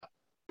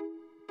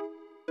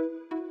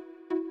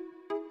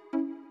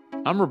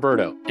I'm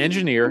Roberto,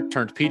 engineer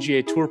turned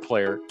PGA Tour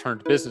player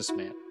turned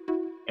businessman.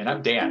 And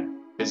I'm Dan,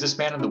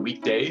 businessman on the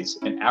weekdays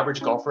and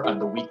average golfer on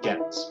the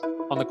weekends.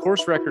 On the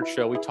Course Record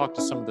Show, we talk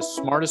to some of the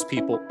smartest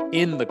people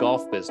in the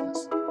golf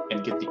business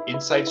and get the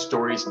inside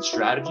stories and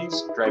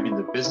strategies driving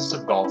the business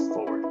of golf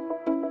forward.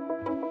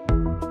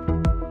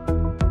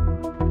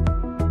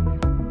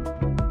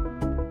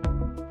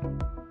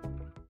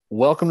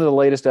 Welcome to the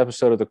latest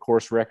episode of the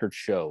Course Record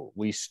Show.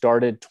 We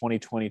started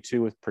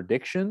 2022 with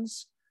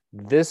predictions.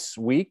 This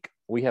week,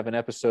 we have an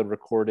episode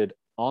recorded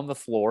on the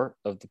floor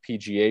of the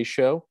PGA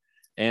show,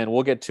 and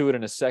we'll get to it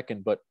in a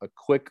second, but a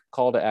quick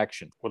call to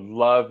action. Would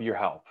love your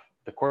help.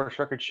 The Course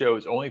Record Show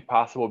is only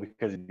possible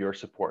because of your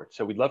support,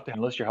 so we'd love to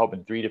enlist your help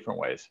in 3 different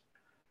ways.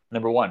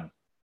 Number 1,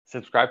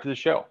 subscribe to the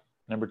show.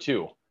 Number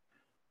 2,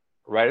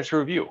 write us a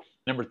review.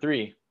 Number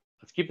 3,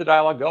 let's keep the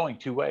dialogue going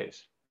 2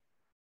 ways.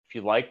 If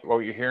you like what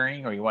you're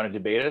hearing or you want to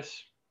debate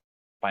us,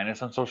 find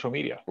us on social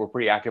media. We're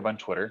pretty active on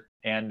Twitter,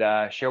 and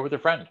share with a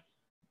friend.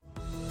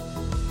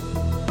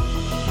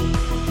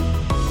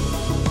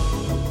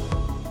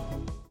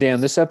 Dan,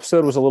 this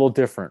episode was a little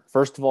different.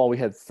 First of all, we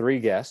had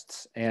 3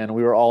 guests, and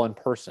we were all in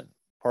person.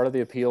 Part of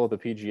the appeal of the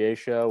PGA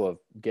show, of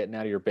getting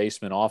out of your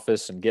basement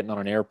office and getting on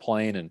an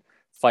airplane and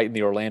fighting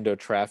the Orlando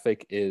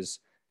traffic, is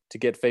to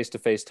get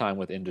face-to-face time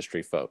with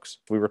industry folks.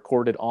 We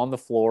recorded on the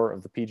floor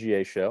of the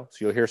PGA show,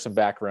 so you'll hear some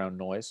background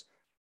noise.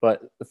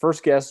 But the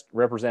first guest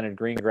represented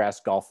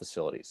Greengrass Golf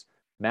Facilities.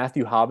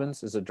 Matthew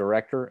Hobbins is a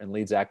director and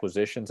leads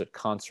acquisitions at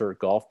Concert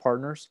Golf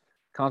Partners.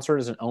 Concert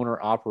is an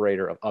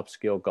owner-operator of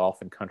upscale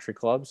golf and country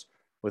clubs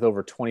with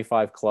over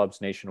 25 clubs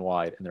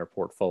nationwide in their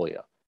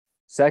portfolio.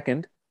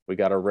 Second, we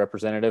got a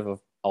representative of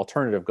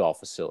Alternative Golf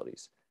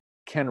Facilities.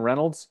 Ken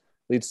Reynolds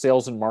leads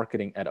sales and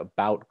marketing at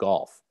About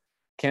Golf.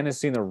 Ken has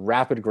seen the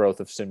rapid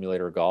growth of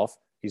simulator golf.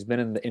 He's been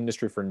in the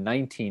industry for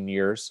 19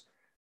 years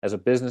as a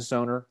business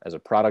owner, as a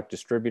product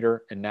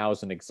distributor, and now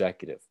as an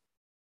executive.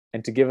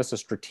 And to give us a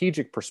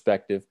strategic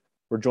perspective,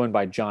 we're joined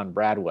by John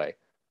Bradway,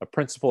 a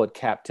principal at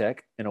Captech,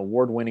 an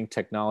award-winning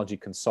technology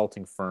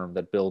consulting firm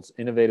that builds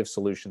innovative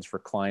solutions for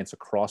clients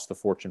across the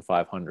Fortune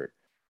 500.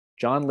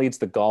 John leads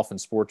the golf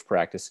and sports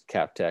practice at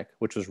Captech,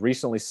 which was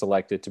recently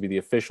selected to be the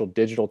official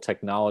digital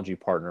technology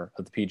partner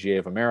of the PGA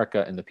of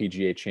America and the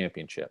PGA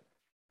Championship.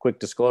 Quick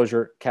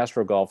disclosure,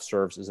 Castro Golf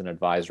serves as an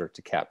advisor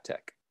to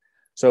Captech.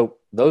 So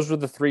those were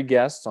the 3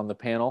 guests on the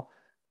panel.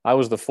 I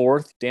was the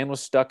 4th. Dan was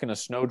stuck in a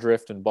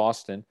snowdrift in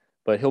Boston,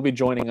 but he'll be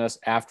joining us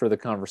after the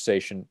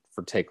conversation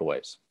for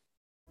takeaways.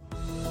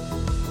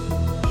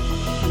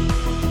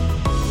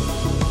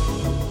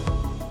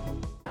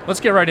 Let's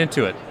get right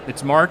into it.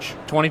 It's March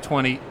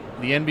 2020.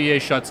 The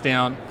NBA shuts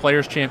down.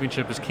 Players'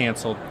 Championship is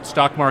canceled.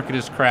 Stock market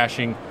is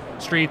crashing.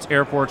 Streets,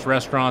 airports,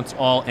 restaurants,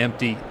 all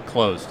empty,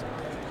 closed.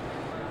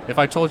 If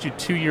I told you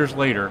 2 years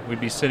later, we'd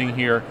be sitting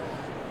here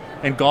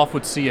and golf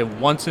would see a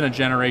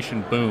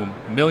once-in-a-generation boom.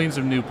 Millions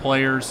of new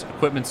players,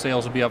 equipment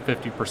sales would be up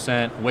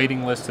 50%,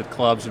 waiting lists at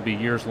clubs would be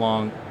years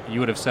long, you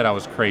would have said I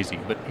was crazy.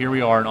 But here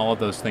we are, and all of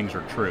those things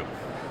are true.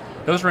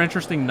 Those are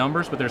interesting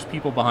numbers, but there's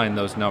people behind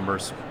those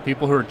numbers,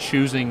 people who are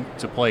choosing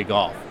to play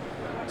golf.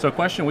 So a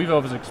question we've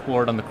always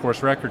explored on the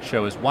Course Record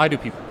Show is, why do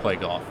people play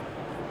golf?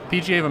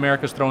 PGA of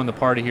America is throwing the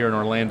party here in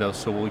Orlando,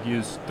 so we'll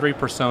use 3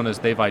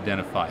 personas they've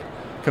identified.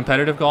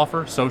 Competitive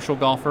golfer, social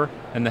golfer,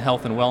 and the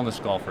health and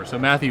wellness golfer. So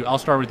Matthew, I'll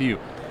start with you.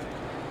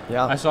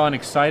 Yeah. I saw an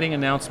exciting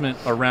announcement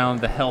around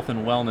the health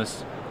and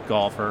wellness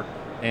golfer,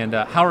 and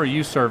how are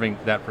you serving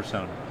that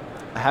persona?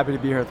 Happy to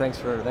be here. Thanks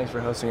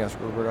for hosting us,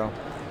 Roberto.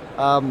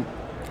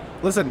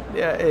 Listen,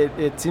 yeah,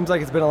 it seems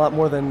like it's been a lot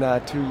more than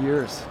 2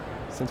 years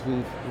since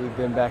we've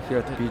been back here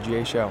at the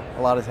PGA show.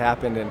 A lot has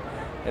happened,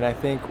 and I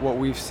think what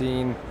we've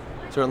seen,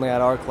 certainly at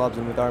our clubs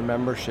and with our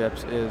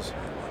memberships, is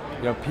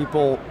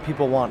people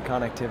want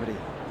connectivity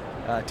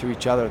to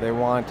each other. They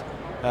want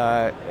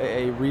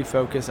a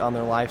refocus on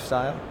their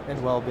lifestyle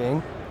and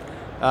well-being.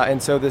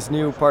 And so this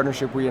new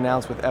partnership we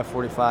announced with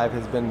F45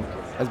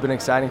 has been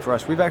exciting for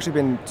us. We've actually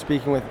been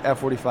speaking with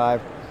F45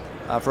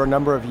 for a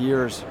number of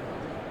years.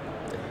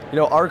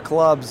 Our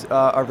clubs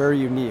are very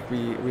unique.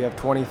 We have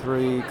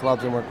 23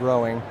 clubs and we're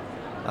growing.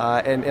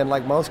 And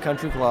like most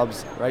country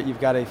clubs, right,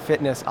 you've got a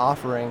fitness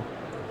offering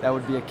that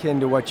would be akin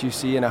to what you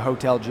see in a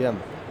hotel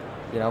gym.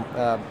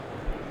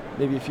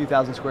 Maybe a few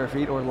thousand square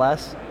feet or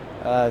less,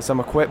 some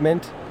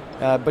equipment,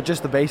 but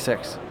just the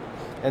basics.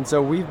 And so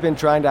we've been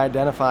trying to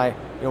identify,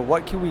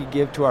 what can we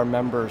give to our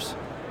members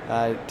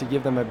to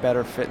give them a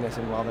better fitness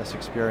and wellness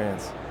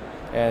experience.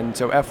 And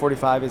so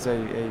F45 is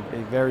a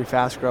very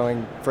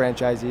fast-growing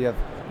franchisee of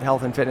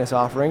health and fitness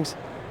offerings.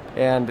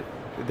 And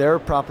their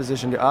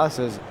proposition to us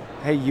is,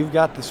 hey, you've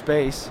got the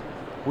space,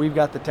 we've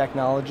got the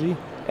technology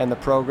and the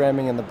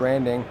programming and the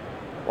branding.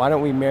 Why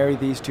don't we marry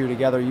these 2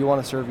 together? You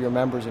want to serve your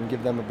members and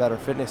give them a better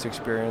fitness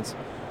experience.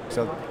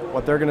 So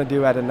what they're going to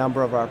do at a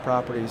number of our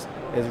properties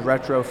is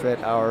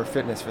retrofit our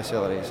fitness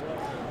facilities.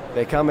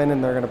 They come in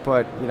and they're going to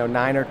put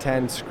 9 or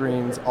 10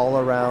 screens all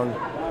around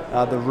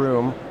the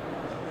room,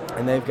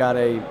 and they've got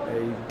a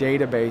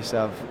database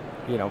of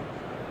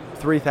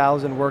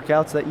 3,000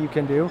 workouts that you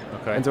can do.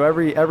 Okay. And so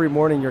every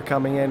morning you're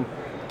coming in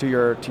to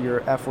your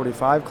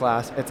F45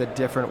 class, it's a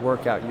different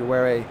workout. You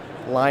wear a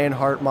Lion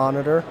Heart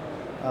monitor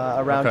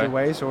around your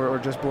waist or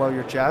just below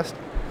your chest.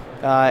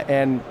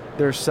 And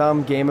there's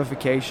some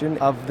gamification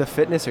of the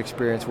fitness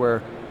experience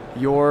where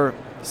your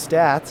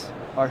stats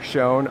are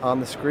shown on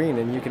the screen,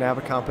 and you can have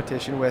a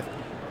competition with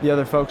the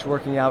other folks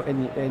working out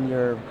in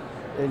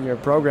your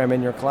program,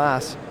 in your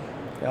class.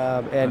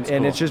 And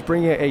cool. It's just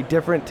bringing a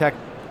different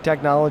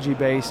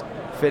technology-based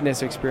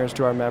fitness experience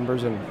to our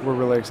members, and we're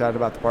really excited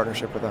about the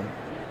partnership with them.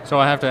 So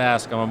I have to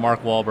ask, I'm a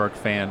Mark Wahlberg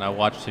fan. I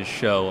watched his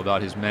show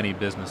about his many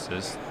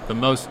businesses. The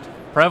most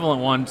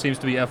prevalent one seems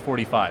to be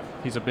F45.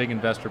 He's a big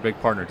investor, big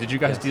partner. Did you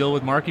guys deal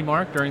with Marky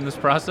Mark during this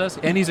process?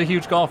 And he's a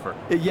huge golfer.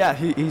 Yeah,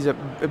 he's a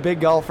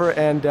big golfer,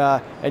 and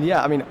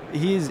yeah, I mean,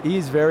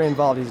 he's very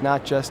involved. He's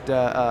not just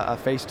a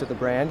face to the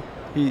brand.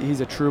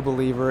 He's a true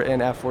believer in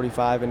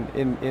F45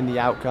 and in the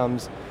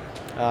outcomes,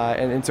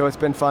 and so it's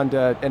been fun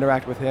to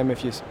interact with him.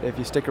 If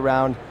you stick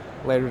around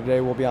later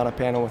today, we'll be on a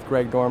panel with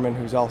Greg Norman,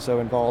 who's also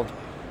involved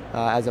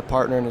as a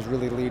partner and is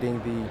really leading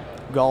the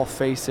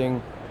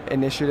golf-facing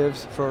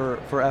initiatives for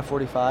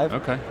F45.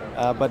 Okay.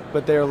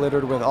 But they are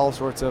littered with all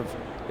sorts of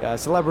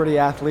celebrity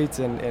athletes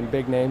and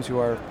big names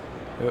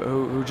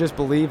who just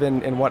believe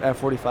in what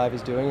F45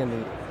 is doing and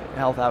the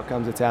health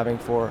outcomes it's having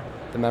for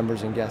the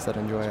members and guests that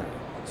enjoy it.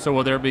 So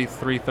will there be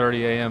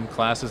 3:30 a.m.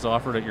 classes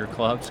offered at your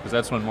clubs? Because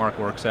that's when Mark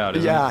works out,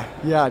 isn't it?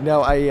 Yeah.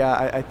 No,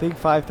 I think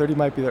 5:30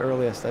 might be the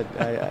earliest.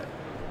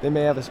 They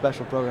may have a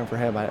special program for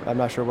him. I'm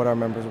not sure what our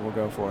members will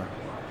go for.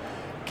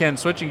 Ken,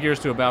 switching gears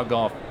to About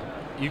Golf,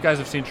 you guys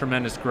have seen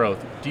tremendous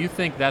growth. Do you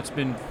think that's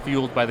been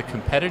fueled by the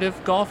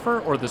competitive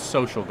golfer or the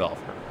social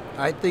golfer?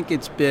 I think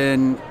it's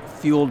been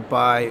fueled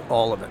by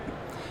all of it.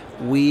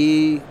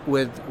 We,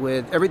 with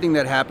everything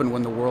that happened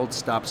when the world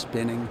stopped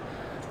spinning,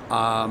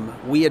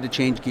 we had to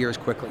change gears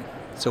quickly.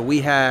 So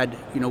we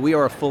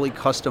are a fully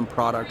custom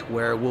product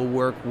where we'll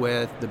work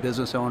with the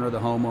business owner, the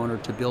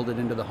homeowner, to build it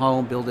into the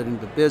home, build it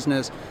into the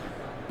business,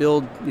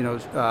 build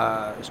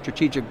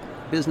strategic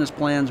business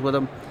plans with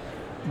them.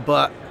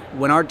 But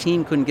when our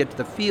team couldn't get to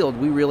the field,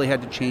 we really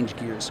had to change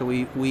gears. So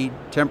we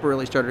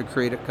temporarily started to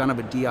create a kind of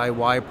a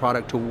DIY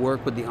product to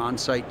work with the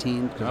on-site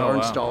team because our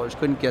installers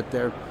couldn't get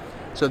there.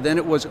 So then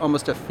it was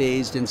almost a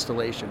phased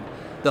installation.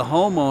 The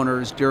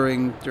homeowners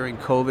during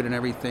COVID and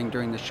everything,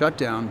 during the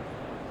shutdown,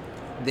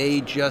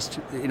 they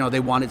just, they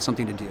wanted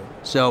something to do.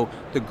 So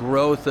the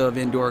growth of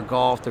indoor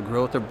golf, the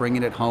growth of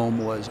bringing it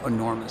home was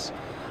enormous.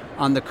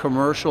 On the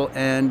commercial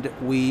end,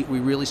 we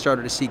really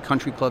started to see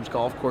country clubs,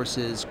 golf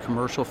courses,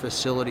 commercial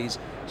facilities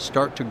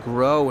start to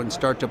grow and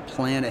start to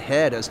plan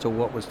ahead as to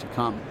what was to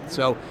come.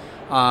 So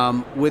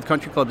with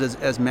country clubs,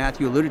 as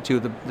Matthew alluded to,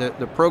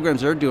 the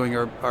programs they're doing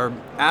are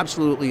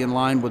absolutely in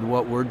line with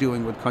what we're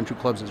doing with country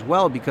clubs as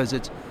well, because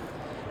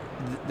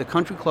the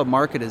country club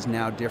market is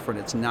now different.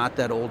 It's not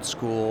that old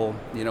school,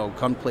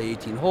 come play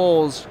 18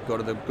 holes, go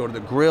to the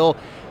grill.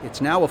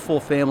 It's now a full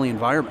family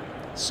environment.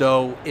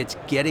 So it's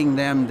getting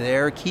them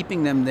there,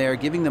 keeping them there,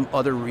 giving them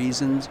other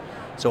reasons.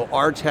 So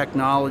our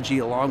technology,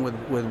 along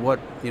with what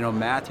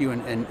Matthew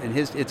and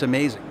his, it's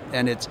amazing.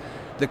 And it's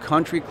the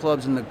country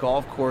clubs and the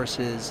golf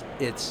courses.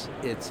 It's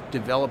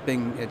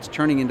developing. It's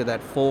turning into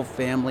that full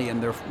family,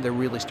 and they're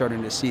really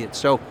starting to see it.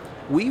 So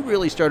we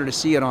really started to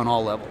see it on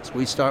all levels.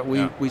 We saw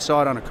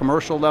it on a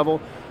commercial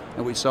level,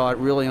 and we saw it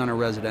really on a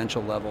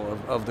residential level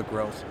of the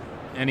growth.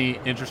 Any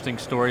interesting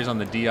stories on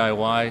the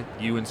DIY?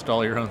 You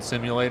install your own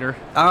simulator?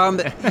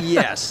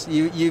 Yes,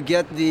 you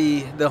get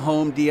the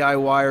home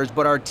DIYers,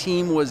 but our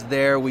team was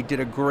there. We did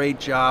a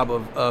great job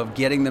of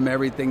getting them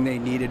everything they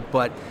needed.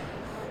 But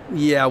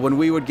yeah, when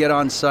we would get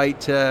on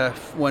site,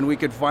 when we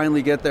could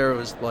finally get there, it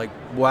was like,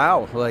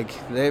 wow, like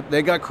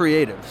they got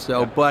creative.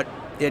 So, but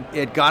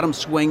it got them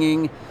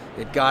swinging.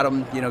 It got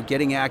them,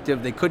 getting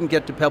active. They couldn't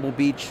get to Pebble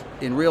Beach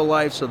in real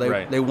life, so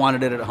they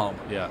wanted it at home.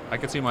 Yeah, I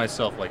could see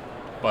myself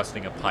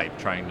busting a pipe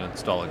trying to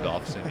install a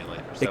golf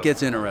simulator. So, it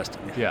gets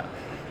interesting. Yeah.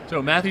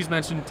 So Matthew's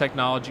mentioned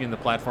technology, and the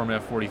platform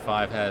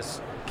F45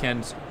 has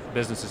Ken's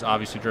business is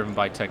obviously driven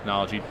by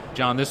technology.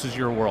 John, this is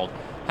your world.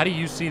 How do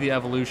you see the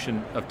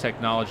evolution of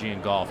technology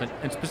in golf?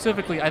 And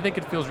specifically, I think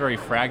it feels very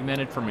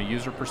fragmented from a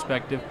user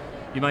perspective.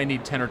 You might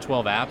need 10 or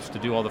 12 apps to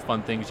do all the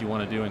fun things you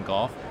want to do in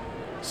golf.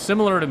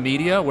 Similar to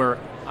media, where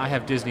I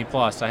have Disney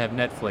Plus, I have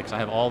Netflix, I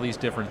have all these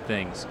different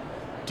things.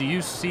 Do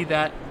you see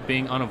that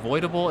being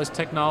unavoidable as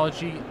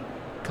technology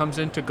comes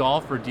into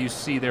golf, or do you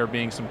see there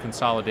being some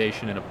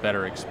consolidation and a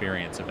better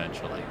experience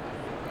eventually?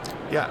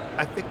 Yeah,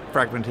 I think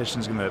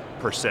fragmentation is going to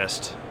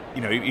persist.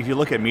 If you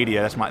look at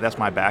media, that's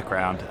my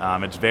background.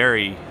 It's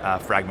very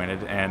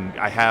fragmented, and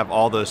I have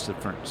all those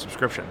different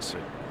subscriptions.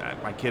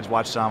 My kids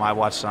watch some, I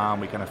watch some.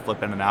 We kind of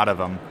flip in and out of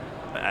them,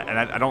 and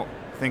I don't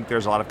think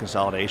there's a lot of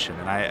consolidation.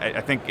 And I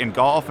think in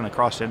golf and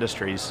across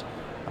industries,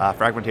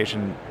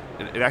 fragmentation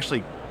it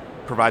actually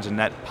provides a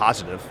net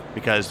positive,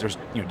 because there's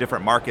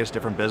different markets,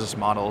 different business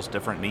models,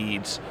 different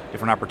needs,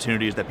 different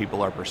opportunities that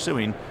people are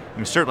pursuing. I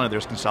mean, certainly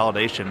there's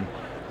consolidation,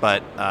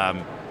 but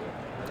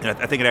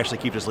I think it actually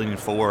keeps us leaning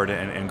forward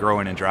and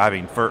growing and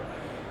driving. For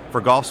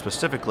golf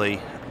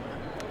specifically,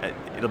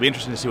 it'll be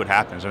interesting to see what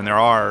happens. I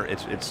mean,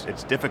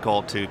 it's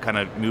difficult to kind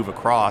of move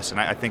across, and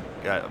I think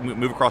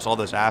move across all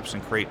those apps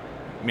and create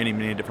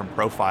many different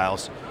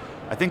profiles.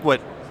 I think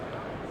what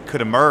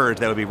could emerge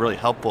that would be really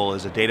helpful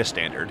is a data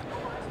standard.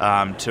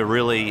 To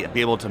really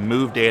be able to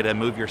move data,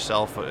 move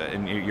yourself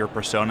and your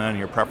persona and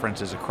your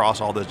preferences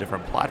across all those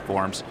different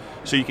platforms,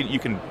 so you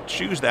can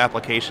choose the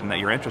application that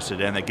you're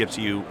interested in that gives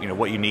you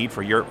what you need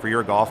for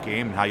your golf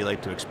game and how you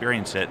like to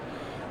experience it.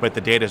 But the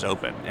data is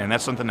open, and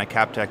that's something at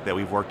Captech that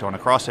we've worked on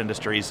across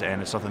industries,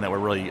 and it's something that we're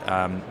really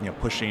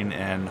pushing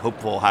and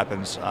hopeful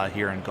happens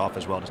here in golf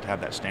as well, just to have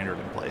that standard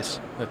in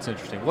place. That's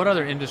interesting. What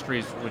other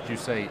industries would you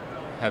say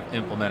have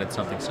implemented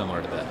something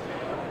similar to that?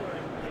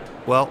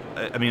 Well,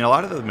 I mean, a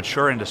lot of the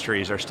mature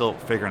industries are still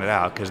figuring it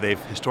out because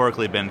they've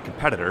historically been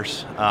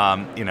competitors,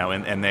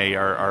 and they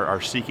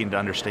are seeking to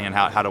understand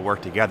how to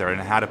work together and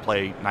how to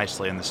play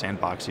nicely in the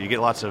sandbox. So you get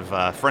lots of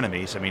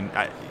frenemies. I mean,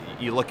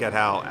 you look at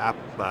how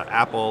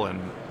Apple and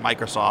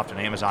Microsoft and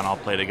Amazon all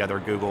play together,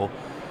 Google.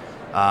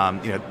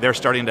 They're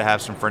starting to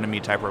have some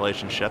frenemy type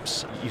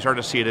relationships. You start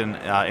to see it in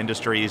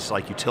industries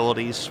like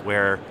utilities,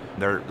 where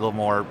they're a little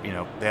more,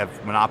 they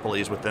have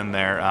monopolies within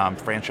their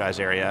franchise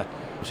area.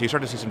 So you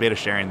start to see some data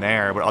sharing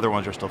there, but other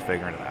ones are still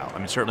figuring it out. I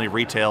mean, certainly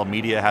retail,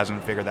 media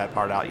hasn't figured that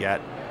part out yet.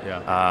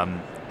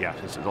 Yeah.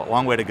 It's a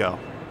long way to go.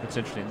 It's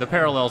interesting. The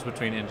parallels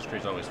between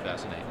industries always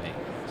fascinate me.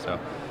 So,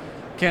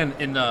 Ken,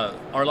 in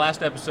our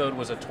last episode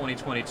was a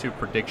 2022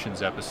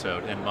 predictions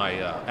episode, and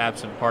my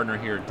absent partner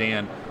here,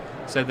 Dan,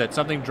 said that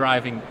something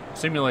driving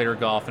simulator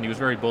golf, and he was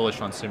very bullish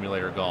on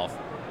simulator golf,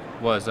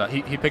 was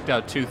he picked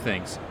out two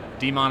things: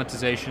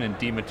 demonetization and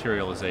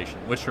dematerialization,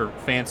 which are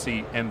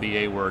fancy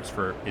MBA words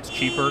for it's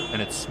cheaper and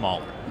it's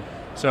smaller.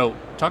 So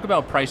talk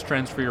about price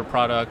trends for your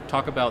product,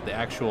 talk about the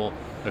actual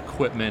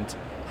equipment.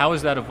 How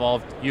has that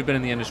evolved? You've been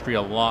in the industry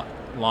a lot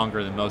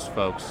longer than most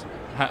folks.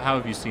 How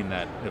have you seen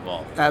that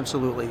evolve?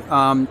 Absolutely.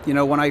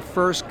 When I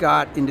first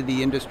got into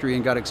the industry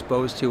and got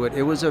exposed to it,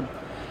 it was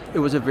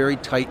a very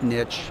tight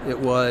niche. It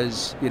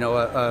was,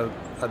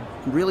 a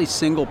really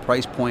single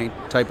price point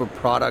type of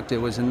product. It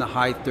was in the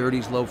high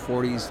 30s, low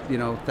 40s,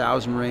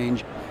 1,000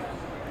 range.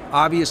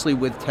 Obviously,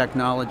 with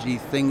technology,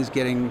 things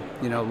getting,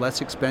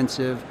 less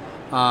expensive,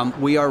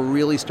 we are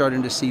really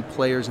starting to see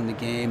players in the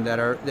game that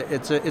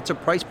it's a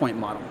price point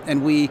model.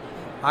 And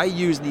I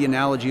use the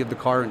analogy of the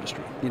car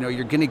industry.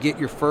 You're going to get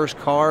your first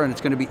car and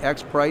it's going to be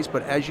X price,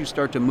 but as you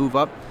start to move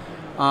up,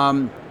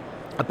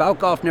 About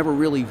Golf never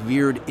really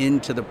veered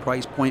into the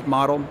price point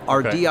model.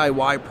 Our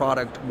DIY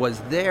product was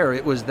there.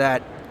 It was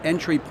that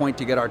entry point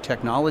to get our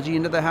technology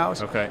into the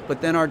house.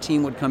 But then our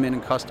team would come in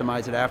and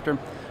customize it after.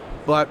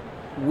 But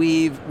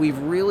we've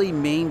really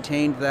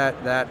maintained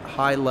that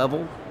high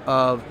level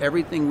of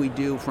everything we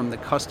do, from the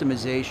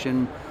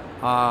customization.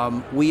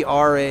 We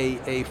are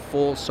a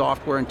full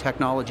software and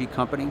technology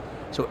company,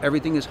 so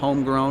everything is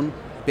homegrown,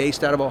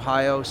 based out of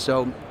Ohio.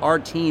 So our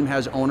team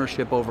has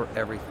ownership over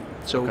everything.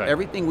 So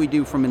everything we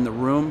do from in the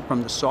room,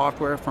 from the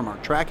software, from our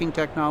tracking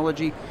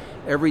technology,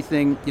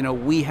 everything,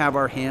 we have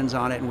our hands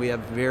on it and we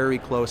have very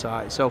close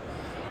eyes. So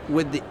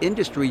with the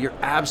industry, you're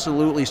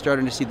absolutely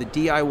starting to see the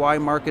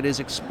DIY market is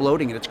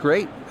exploding, and it's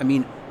great. I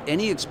mean,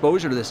 any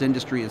exposure to this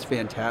industry is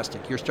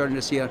fantastic. You're starting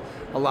to see a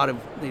lot of,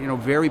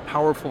 very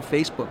powerful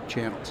Facebook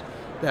channels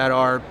that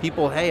are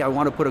people, hey, I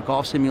want to put a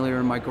golf simulator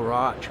in my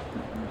garage.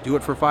 Do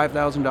it for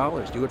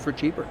 $5,000, do it for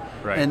cheaper.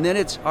 And then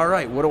it's, all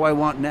right, what do I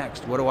want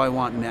next? What do I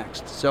want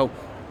next? So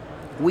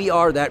we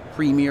are that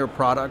premier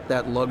product,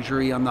 that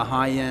luxury on the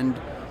high end.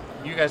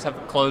 You guys have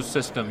a closed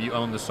system, you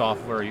own the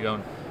software,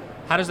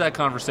 how does that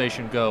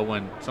conversation go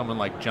when someone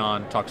like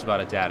John talks about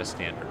a data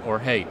standard? Or,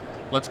 hey,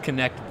 let's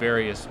connect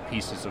various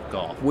pieces of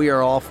golf. We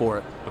are all for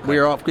it. We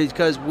are all,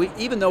 because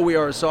even though we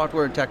are a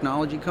software and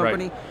technology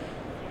company,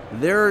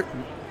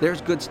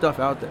 there's good stuff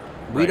out there.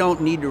 We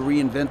don't need to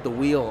reinvent the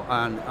wheel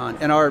and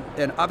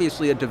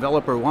obviously a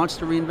developer wants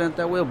to reinvent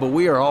that wheel, but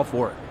we are all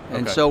for it.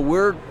 And so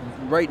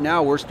right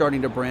now we're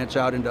starting to branch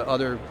out into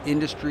other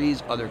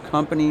industries, other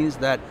companies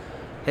that,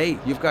 hey,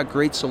 you've got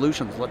great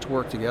solutions, let's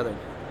work together.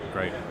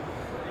 Great.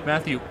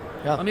 Matthew,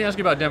 let me ask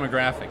you about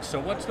demographics. So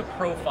what's the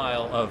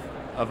profile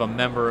of a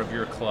member of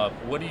your club?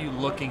 What are you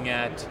looking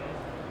at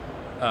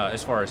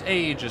as far as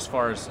age, as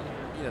far as,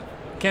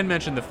 Ken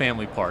mentioned the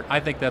family part. I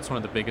think that's one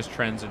of the biggest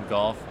trends in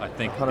golf. I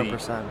think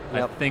 100%.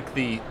 I think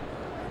the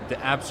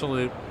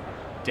absolute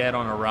dead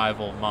on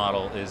arrival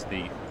model is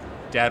the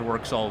dad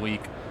works all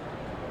week,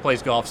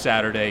 plays golf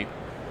Saturday,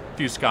 a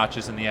few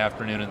scotches in the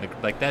afternoon, and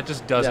that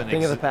just doesn't exist.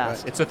 Thing of the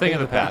past. It's a thing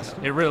of the past.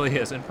 It really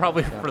is, and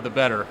probably for the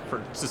better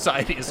for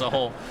society as a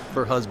whole.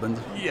 For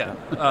husbands.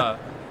 Yeah.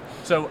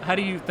 So how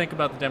do you think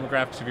about the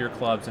demographics of your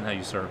clubs and how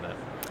you serve them?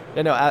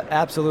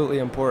 Absolutely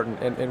important.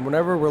 And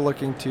whenever we're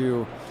looking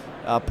to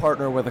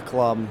partner with a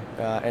club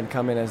and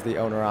come in as the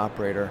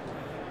owner-operator,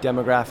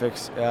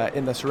 demographics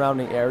in the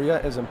surrounding area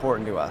is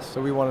important to us.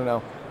 So we want to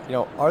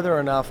know, are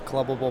there enough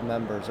clubbable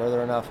members? Are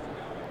there enough,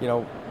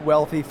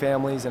 wealthy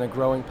families and a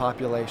growing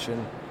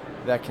population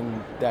that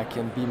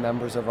can be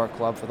members of our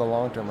club for the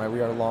long term, right?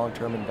 We are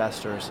long-term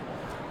investors,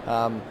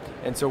 and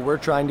so we're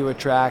trying to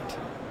attract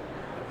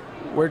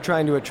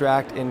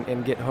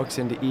and get hooks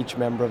into each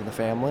member of the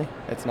family.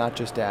 It's not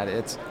just dad,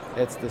 it's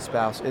the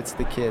spouse, it's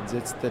the kids,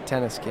 it's the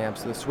tennis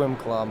camps, the swim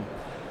club,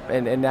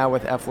 and now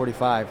with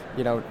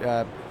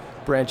F45,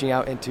 branching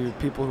out into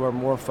people who are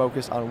more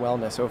focused on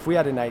wellness. So if we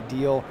had an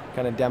ideal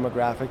kind of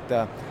demographic,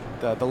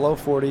 the low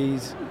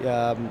 40s,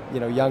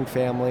 young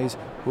families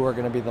who are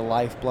going to be the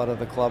lifeblood of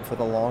the club for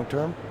the long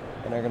term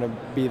and are going to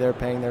be there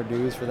paying their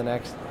dues for the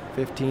next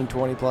 15,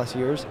 20 plus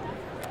years,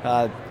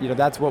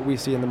 that's what we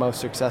see in the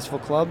most successful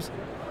clubs,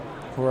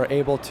 who are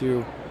able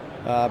to,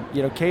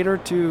 cater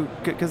to,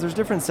 because there's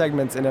different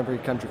segments in every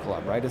country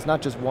club, right? It's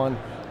not just one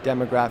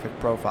demographic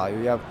profile.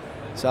 You have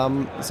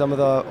some of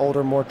the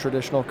older, more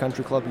traditional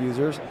country club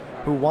users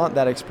who want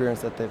that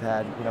experience that they've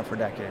had, for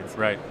decades.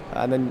 Right.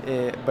 And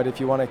then, but if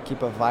you want to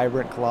keep a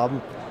vibrant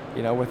club,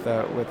 with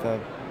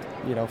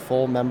a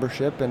full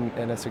membership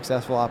and a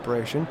successful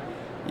operation,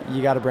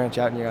 you got to branch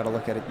out and you got to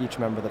look at each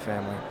member of the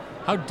family.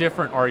 How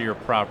different are your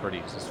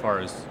properties as far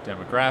as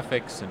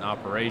demographics and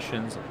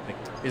operations?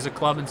 Is a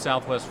club in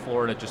Southwest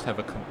Florida just have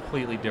a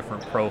completely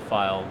different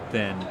profile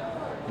than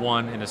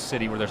one in a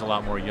city where there's a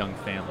lot more young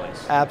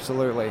families?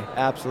 Absolutely.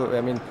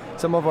 I mean,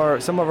 some of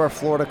our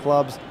Florida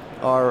clubs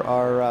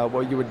are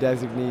what you would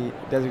designate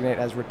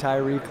as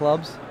retiree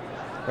clubs,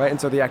 right?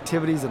 And so the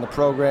activities and the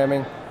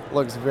programming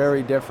looks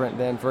very different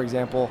than, for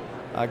example,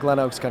 Glen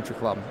Oaks Country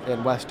Club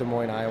in West Des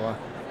Moines, Iowa.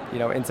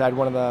 Inside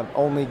one of the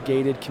only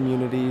gated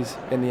communities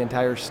in the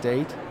entire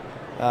state.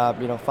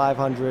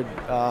 500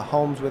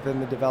 homes within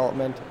the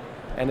development,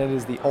 and it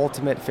is the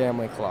ultimate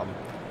family club.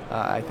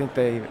 I think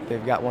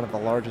they've got one of the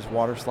largest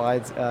water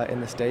slides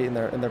in the state, and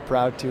they're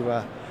proud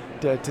to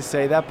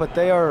say that. But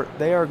they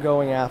are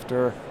going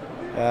after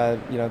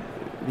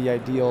the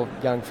ideal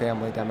young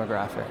family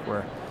demographic,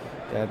 where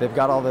they've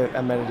got all the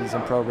amenities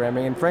and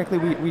programming, and frankly,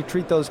 we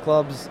treat those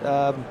clubs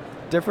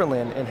differently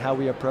in how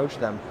we approach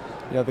them.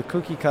 The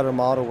cookie cutter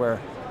model, where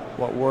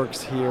what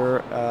works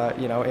here,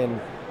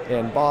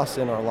 in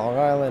Boston or Long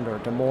Island or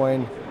Des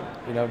Moines,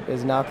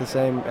 is not the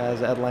same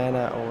as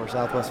Atlanta or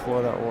Southwest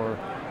Florida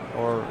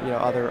or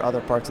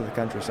other parts of the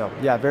country. So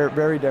yeah, very,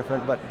 very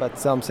different, but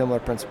some similar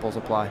principles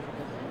apply.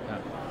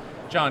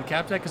 John,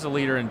 Captech is a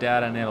leader in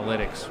data and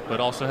analytics, but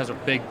also has a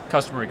big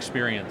customer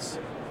experience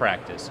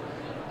practice.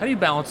 How do you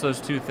balance those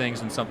two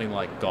things in something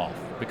like golf?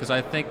 Because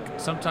I think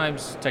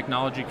sometimes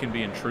technology can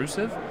be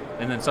intrusive,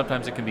 and then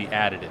sometimes it can be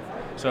additive.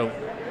 So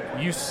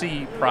you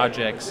see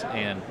projects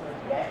and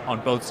on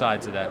both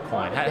sides of that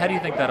coin. How do you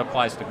think that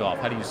applies to golf?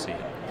 How do you see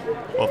it?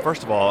 Well,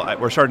 first of all,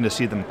 we're starting to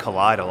see them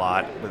collide a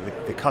lot.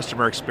 The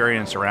customer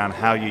experience around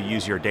how you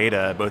use your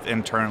data, both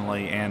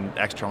internally and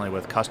externally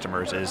with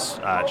customers, is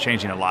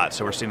changing a lot.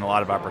 So we're seeing a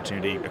lot of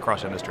opportunity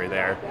across industry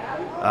there.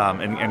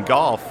 And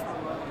golf,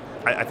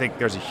 I think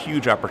there's a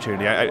huge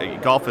opportunity.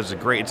 Golf is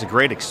it's a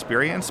great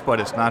experience, but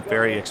it's not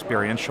very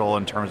experiential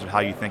in terms of how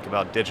you think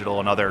about digital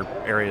and other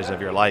areas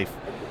of your life.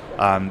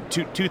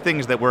 Two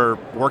things that we're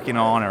working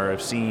on or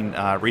have seen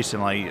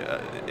recently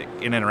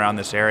in and around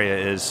this area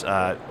is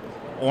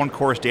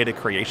on-course data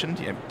creation.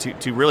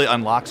 To really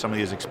unlock some of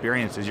these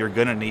experiences, you're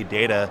going to need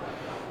data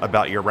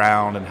about your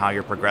round and how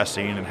you're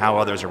progressing and how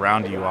others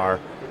around you are.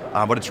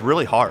 But it's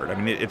really hard. I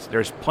mean,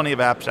 there's plenty of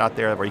apps out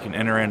there where you can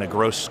enter in a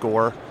gross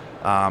score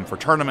for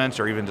tournaments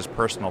or even just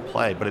personal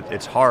play, but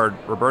it's hard.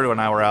 Roberto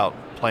and I were out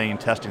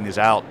testing these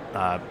out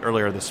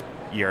earlier this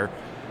year,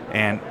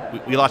 and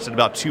we lost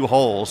about 2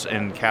 holes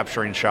in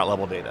capturing shot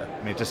level data.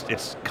 I mean,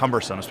 it's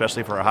cumbersome,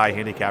 especially for a high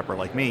handicapper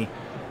like me.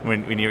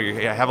 When you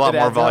have a lot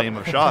more volume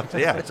of shots,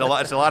 yeah, it's a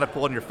lot of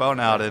pulling your phone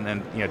out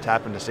and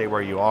tapping to say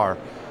where you are.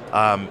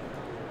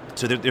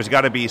 So there's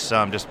got to be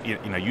some just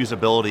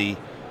usability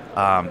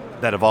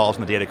that evolves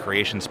in the data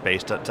creation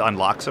space to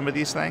unlock some of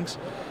these things.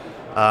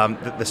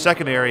 The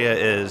second area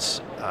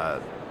is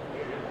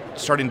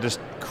starting to just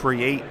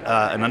create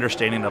an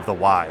understanding of the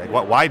why.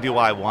 Like, why do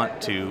I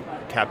want to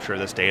capture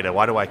this data?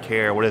 Why do I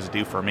care? What does it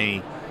do for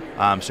me?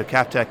 So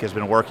Captech has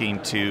been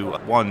working to,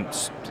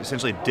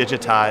 essentially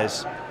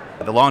digitize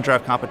the long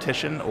drive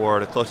competition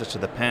or the closest to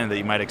the pin that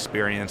you might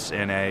experience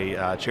in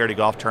a charity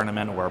golf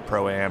tournament or a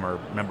pro-am or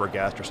member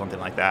guest or something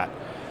like that.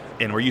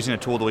 And we're using a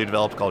tool that we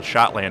developed called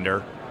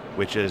ShotLander,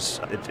 which is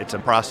it's a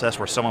process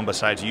where someone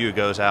besides you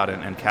goes out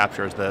and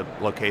captures the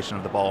location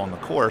of the ball on the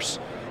course.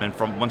 And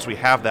once we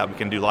have that, we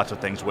can do lots of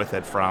things with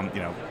it, from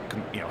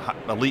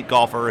elite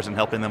golfers and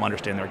helping them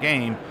understand their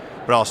game,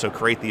 but also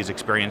create these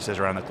experiences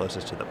around the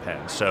closest to the pin.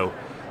 So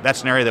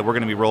that's an area that we're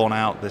going to be rolling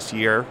out this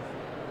year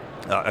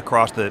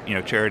across the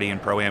charity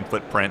and pro-am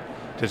footprint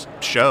to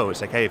show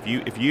it's like, hey,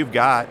 if you've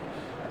got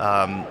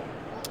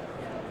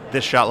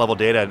this shot level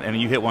data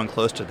and you hit one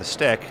close to the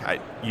stick,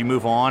 you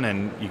move on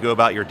and you go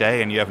about your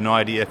day and you have no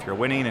idea if you're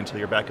winning until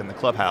you're back in the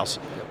clubhouse.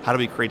 How do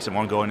we create some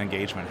ongoing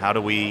engagement? How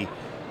do we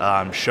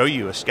show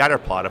you a scatter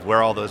plot of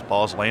where all those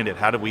balls landed?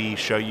 How do we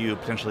show you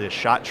potentially a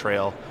shot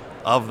trail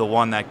of the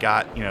one that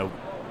got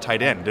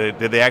tight in? Did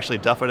they actually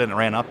duff it and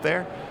ran up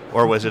there?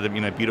 or was it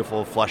a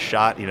beautiful flush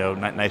shot,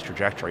 nice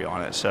trajectory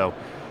on it. So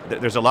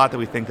there's a lot that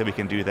we think that we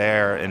can do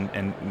there,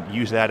 and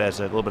use that as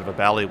a little bit of a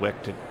bailiwick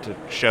to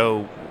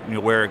show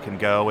where it can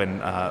go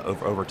and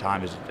over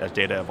time as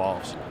data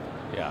evolves.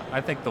 Yeah,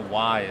 I think the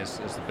why is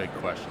the big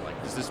question.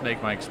 Like, does this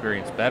make my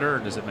experience better, or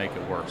does it make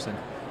it worse? And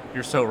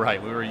you're so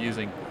right. We were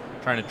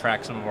trying to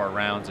track some of our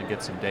rounds and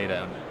get some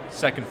data. And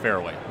second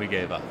fairway, we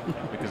gave up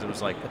because it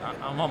was like,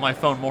 I'm on my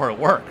phone more at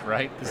work,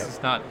 right? This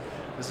is not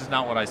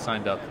what I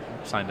signed up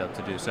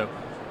to do. So,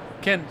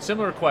 Ken,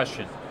 similar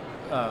question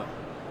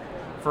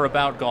for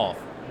About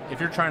Golf. If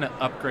you're trying to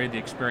upgrade the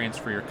experience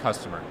for your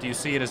customer, do you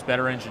see it as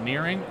better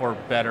engineering or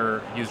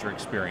better user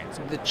experience?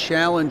 The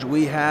challenge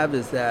we have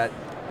is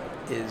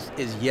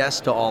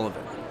yes to all of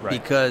it, right?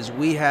 Because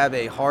we have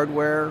a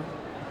hardware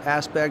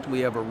aspect,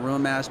 we have a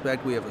room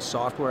aspect, we have a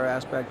software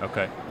aspect.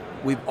 Okay.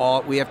 We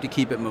have to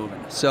keep it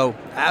moving. So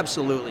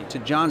absolutely, to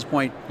John's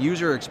point,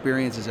 user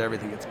experience is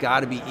everything. It's got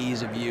to be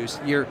ease of use.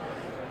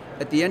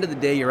 At the end of the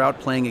day, you're out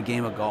playing a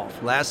game of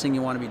golf. Last thing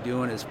you want to be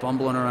doing is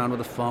fumbling around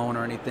with a phone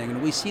or anything.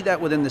 And we see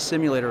that within the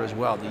simulator as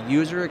well. The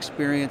user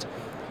experience,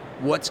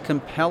 what's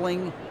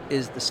compelling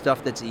is the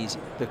stuff that's easy,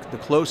 the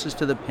closest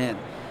to the pin.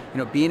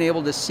 Being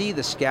able to see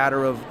the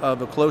scatter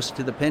of a close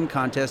to the pin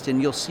contest,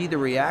 and you'll see the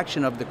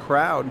reaction of the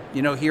crowd.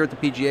 Here at the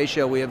PGA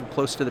show, we have a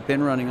close to the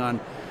pin running on,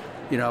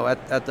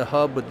 at the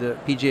hub with the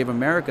PGA of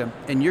America,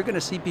 and you're going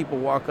to see people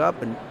walk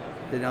up and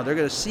they're going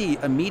to see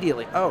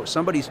immediately, oh,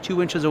 somebody's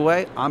 2 inches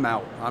away, I'm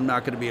out. I'm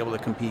not going to be able to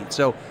compete.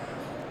 So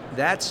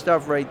that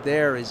stuff right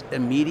there is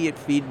immediate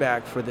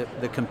feedback for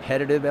the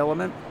competitive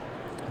element.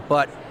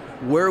 But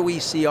where we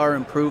see our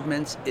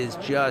improvements is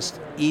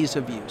just ease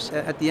of use.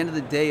 At the end of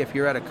the day, if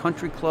you're at a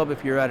country club,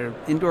 if you're at an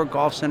indoor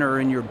golf center or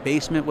in your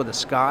basement with a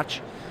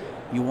scotch,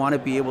 you want to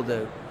be able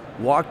to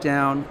walk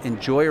down,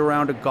 enjoy a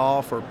round of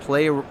golf, or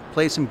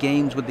play some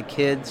games with the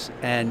kids,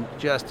 and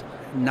just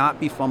not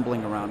be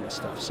fumbling around with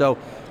stuff. So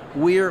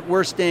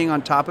we're staying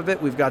on top of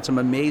it. We've got some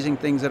amazing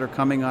things that are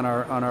coming on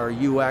our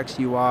UX,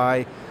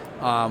 UI.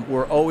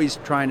 We're always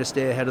trying to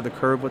stay ahead of the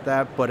curve with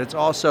that, but it's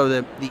also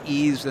the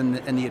ease and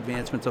the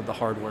advancements of the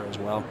hardware as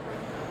well.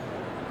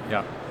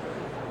 Yeah.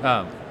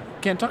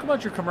 Ken, talk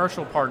about your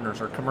commercial partners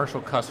or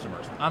commercial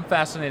customers. I'm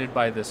fascinated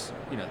by this.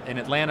 In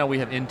Atlanta, we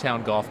have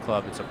In-Town Golf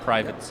Club. It's a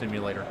private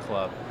simulator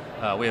club.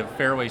 We have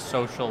Fairway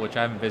Social, which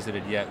I haven't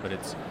visited yet, but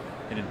it's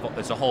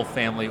a whole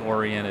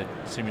family-oriented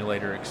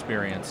simulator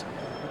experience.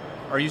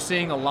 Are you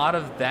seeing a lot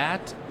of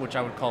that, which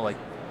I would call like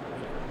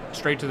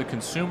straight to the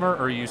consumer,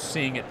 or are you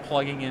seeing it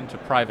plugging into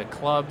private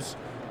clubs?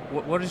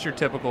 What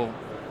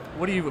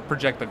do you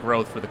project the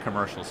growth for the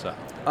commercial side?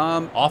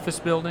 Office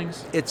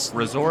buildings? It's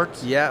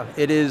resorts? Yeah,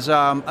 it is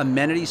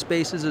amenity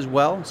spaces as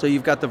well. So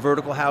you've got the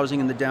vertical housing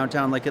in the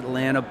downtown like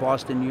Atlanta,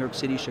 Boston, New York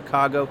City,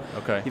 Chicago.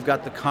 Okay. You've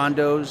got the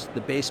condos.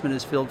 The basement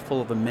is filled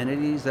full of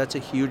amenities. That's a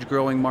huge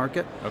growing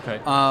market. Okay.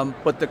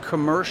 But the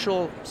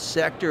commercial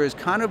sector is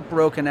kind of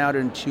broken out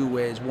in two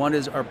ways. One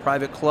is our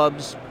private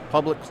clubs,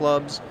 public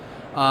clubs,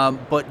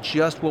 but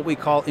just what we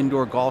call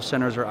indoor golf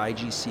centers or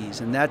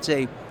IGCs. And that's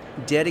a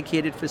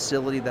dedicated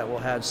facility that will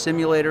have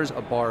simulators,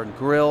 a bar and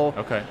grill.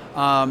 Okay.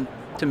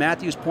 To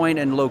Matthew's point,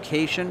 and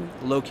location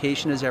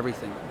is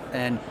everything.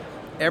 And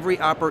there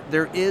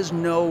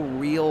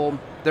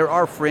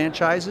are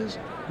franchises,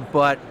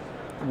 but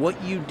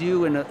what you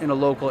do in a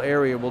local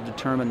area will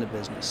determine the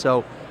business.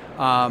 So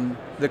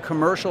the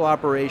commercial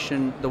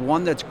operation, the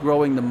one that's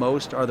growing the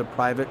most are the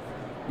private,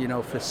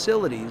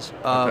 facilities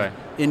of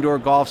indoor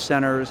golf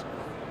centers,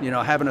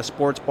 having a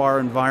sports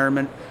bar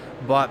environment.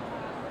 But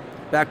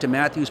back to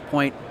Matthew's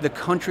point, the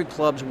country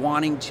clubs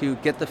wanting to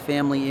get the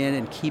family in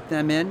and keep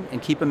them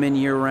in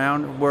year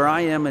round. Where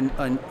I am in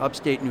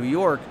upstate New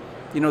York,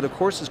 the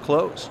course is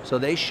closed, so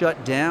they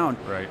shut down.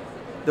 Right.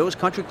 Those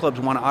country clubs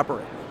want to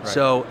operate. Right.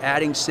 So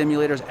adding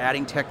simulators,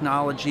 adding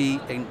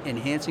technology, and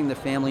enhancing the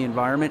family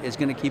environment is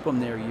going to keep them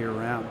there year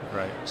round.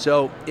 Right.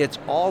 So it's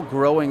all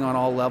growing on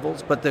all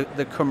levels, but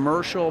the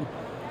commercial,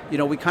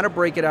 we kind of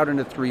break it out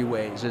into three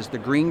ways. There's the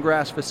green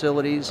grass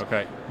facilities,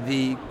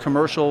 the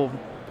commercial,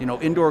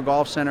 indoor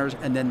golf centers,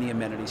 and then the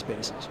amenity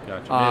spaces.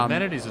 Gotcha. The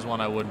amenities is one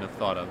I wouldn't have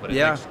thought of, but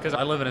because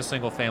I live in a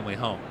single-family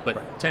home.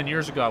 But 10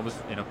 years ago, I was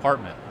in an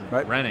apartment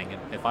renting,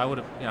 and if I would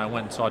have, I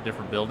went and saw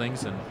different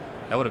buildings, and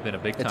that would have been a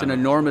big time. It's an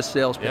enormous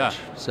sales pitch. Yeah,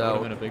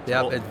 so would have been a big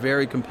tool. It's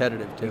very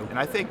competitive too. And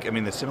I think,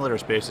 the simulator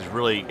space is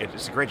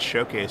it's a great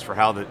showcase for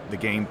how the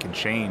game can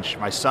change.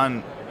 My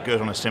son goes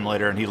on a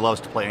simulator, and he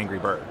loves to play Angry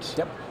Birds.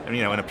 Yep. And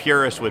and a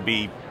purist would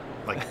be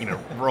like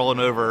rolling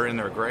over in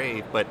their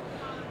grave, but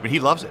he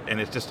loves it,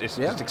 and it's just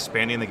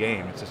expanding the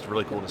game. It's just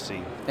really cool to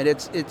see. And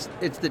it's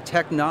the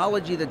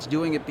technology that's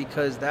doing it,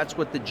 because that's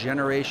what the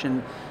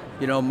generation,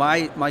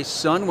 my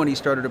son, when he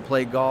started to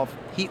play golf,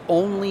 he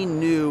only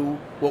knew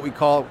what we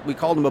called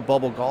him a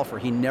bubble golfer.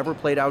 He never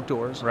played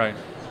outdoors. Right.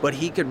 But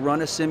he could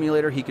run a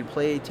simulator, he could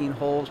play 18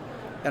 holes,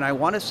 and I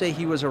want to say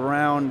he was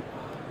around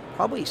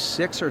probably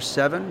 6 or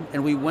 7,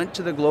 and we went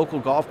to the local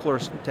golf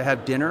course to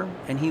have dinner,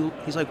 and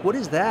he's like, "What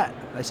is that?"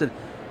 I said,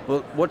 Well,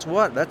 what's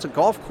what? That's a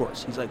golf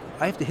course. He's like,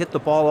 I have to hit the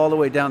ball all the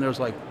way down there. I was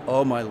like,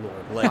 oh my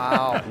Lord. Like,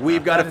 Wow.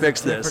 we've got to That is a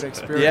fix this. different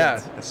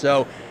experience. Yeah.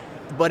 So,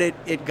 but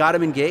it got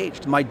him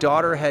engaged. My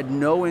daughter had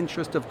no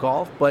interest of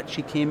golf, but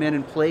she came in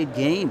and played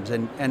games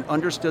and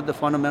understood the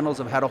fundamentals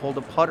of how to hold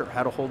a putter,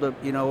 how to hold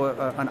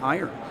an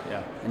iron.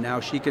 Yeah. And now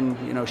she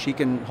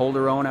can hold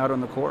her own out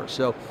on the course.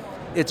 So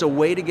it's a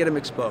way to get them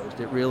exposed.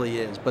 It really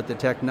is. But the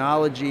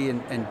technology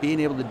and being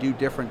able to do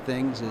different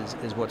things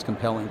is what's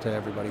compelling to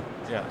everybody.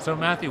 Yeah. So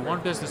Matthew,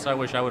 one business I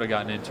wish I would have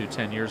gotten into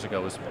 10 years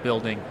ago was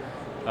building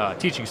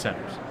teaching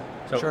centers.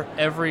 So Sure.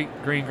 every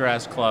green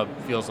grass club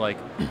feels like,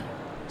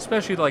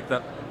 especially like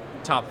the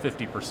top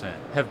 50%,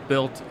 have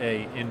built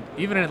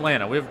even in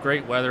Atlanta, we have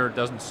great weather, it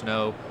doesn't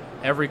snow.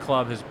 Every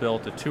club has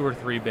built a 2 or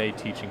 3 bay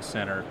teaching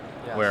center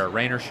Yes. where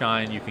rain or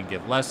shine, you can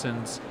give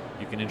lessons,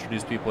 you can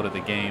introduce people to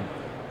the game.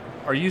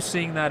 Are you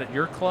seeing that at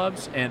your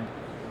clubs? And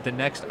the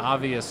next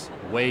obvious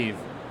wave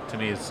to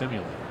me is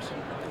simulators.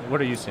 What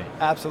are you seeing?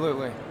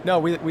 Absolutely. No,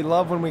 we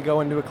love when we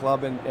go into a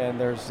club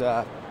and there's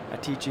a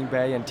teaching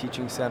bay and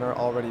teaching center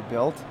already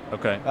built.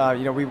 Okay.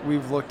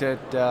 We've looked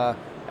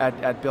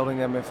at building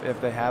them if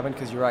they haven't,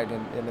 because you're right,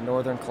 in the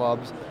northern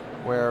clubs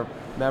where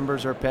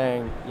members are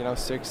paying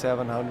 $600,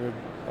 $700,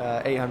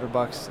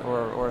 $800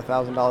 or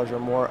 $1,000 or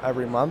more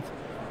every month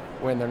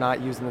when they're not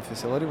using the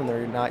facility, when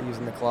they're not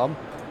using the club.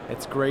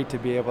 It's great to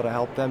be able to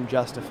help them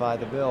justify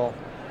the bill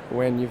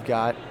when you've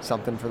got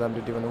something for them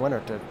to do in the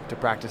winter to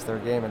practice their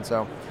game. And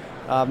so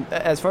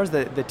as far as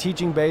the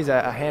teaching bays,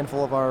 a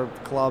handful of our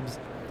clubs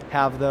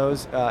have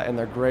those, and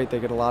they're great. They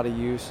get a lot of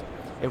use.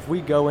 If we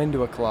go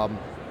into a club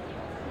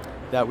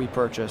that we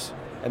purchase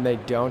and they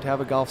don't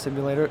have a golf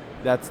simulator,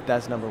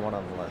 that's number one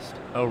on the list.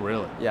 Oh,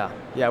 really? Yeah.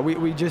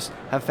 We just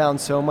have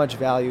found so much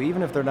value,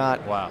 even if they're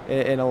not Wow.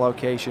 in a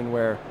location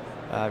where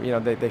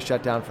they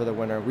shut down for the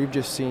winter. We've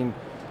just seen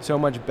so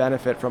much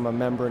benefit from a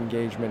member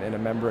engagement and a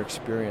member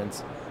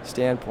experience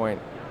standpoint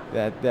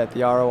that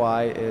the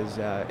ROI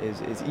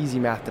is easy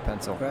math to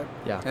pencil. Right.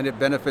 Yeah. And it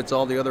benefits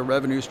all the other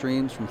revenue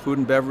streams, from food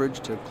and beverage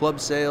to club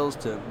sales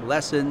to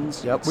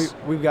lessons. Yep.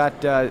 We've got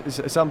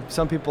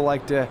some people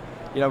like to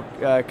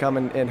come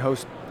and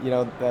host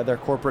their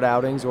corporate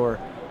outings or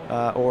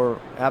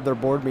have their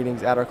board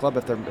meetings at our club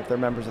if they're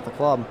members of the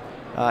club,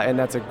 and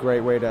that's a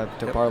great way to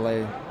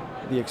parlay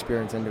the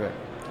experience into it.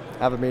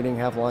 Have a meeting,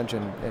 have lunch,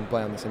 and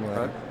play on the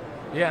simulator. Right.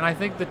 Yeah, and I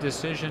think the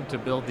decision to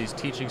build these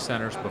teaching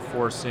centers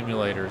before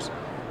simulators,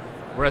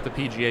 we're at the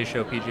PGA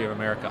show, PGA of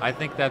America. I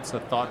think that's the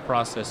thought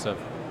process of,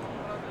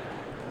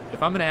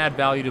 if I'm going to add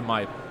value to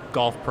my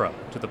golf pro,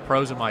 to the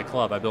pros in my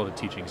club, I build a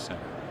teaching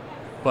center.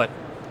 But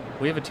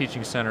we have a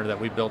teaching center that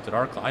we built at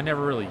our club. I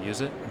never really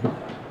use it.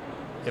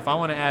 If I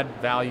want to add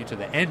value to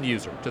the end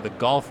user, to the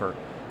golfer,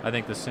 I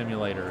think the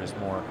simulator is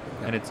more.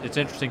 And it's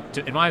interesting.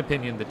 In my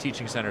opinion, the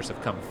teaching centers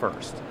have come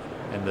first,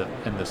 and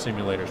the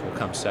simulators will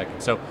come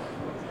second. So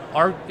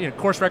our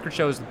Course Record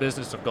Show is the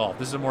business of golf.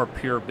 This is a more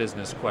pure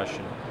business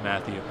question,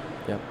 Matthew.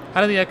 Yep.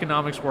 How do the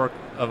economics work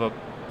of a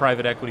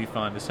private equity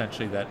fund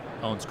essentially that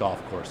owns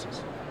golf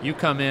courses? You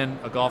come in,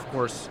 a golf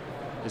course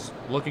is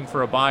looking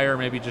for a buyer,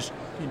 maybe just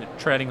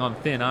treading on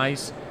thin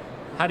ice.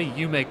 How do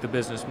you make the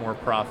business more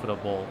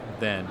profitable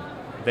than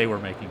they were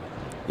making it?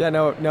 Yeah,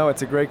 no,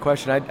 it's a great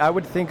question. I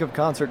would think of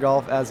Concert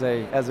Golf as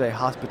a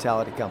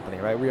hospitality company,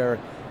 right? We are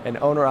an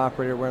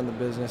owner-operator. We're in the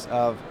business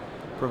of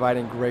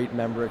providing great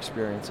member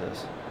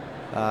experiences.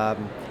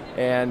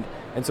 And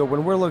so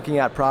when we're looking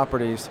at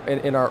properties,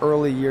 in our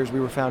early years, we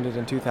were founded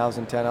in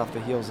 2010 off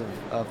the heels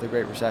of the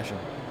Great Recession.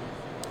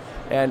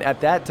 And at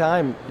that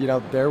time,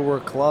 there were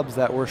clubs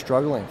that were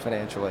struggling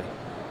financially.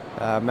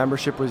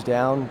 Membership was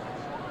down.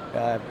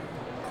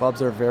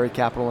 Clubs are very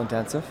capital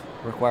intensive,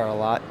 require a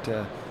lot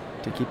to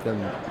keep them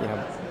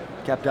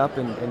kept up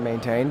and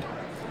maintained.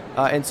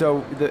 And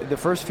so the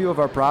first few of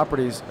our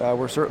properties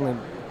were certainly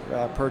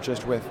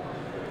purchased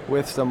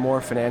with some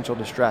more financial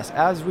distress.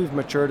 As we've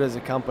matured as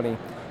a company,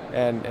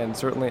 and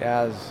certainly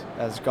as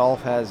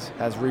golf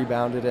has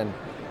rebounded and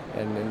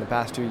in the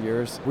past 2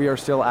 years, we are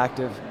still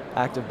active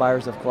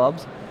buyers of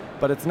clubs,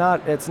 but it's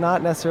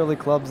not necessarily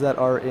clubs that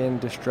are in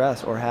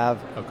distress or have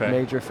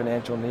major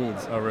financial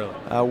needs. Oh, really?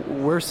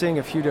 We're seeing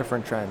a few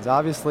different trends.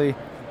 Obviously,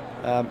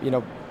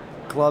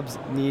 clubs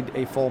need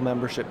a full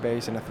membership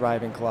base and a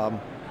thriving club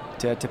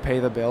to pay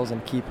the bills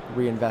and keep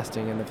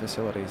reinvesting in the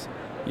facilities.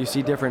 You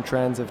see different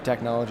trends of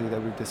technology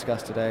that we've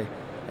discussed today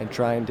and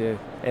trying to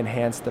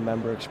enhance the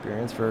member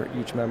experience for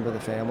each member of the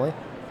family.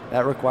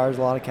 That requires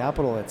a lot of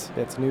capital.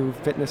 It's new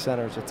fitness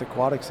centers, it's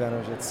aquatic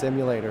centers, it's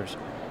simulators.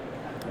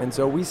 And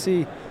so we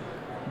see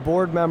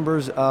board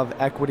members of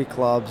equity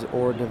clubs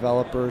or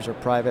developers or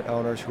private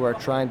owners who are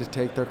trying to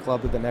take their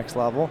club to the next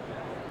level.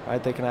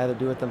 Right? They can either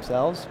do it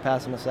themselves,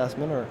 pass an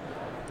assessment,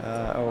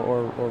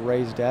 or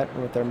raise debt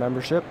with their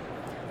membership,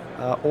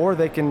 or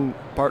they can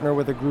partner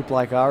with a group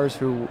like ours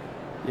who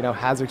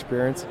has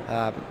experience,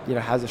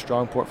 has a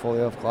strong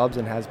portfolio of clubs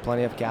and has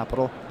plenty of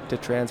capital to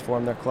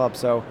transform their club.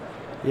 So,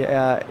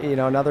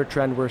 another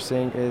trend we're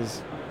seeing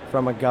is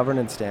from a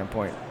governance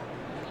standpoint.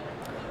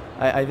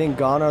 I think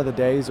gone are the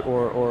days,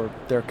 or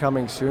they're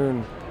coming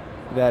soon,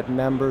 that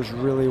members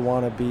really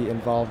want to be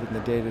involved in the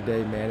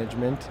day-to-day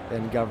management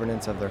and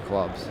governance of their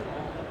clubs.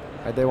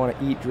 Right? They want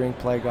to eat, drink,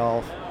 play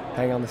golf,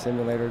 hang on the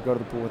simulator, go to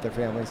the pool with their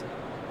families,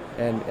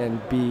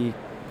 and be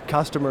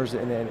customers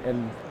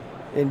and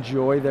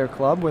enjoy their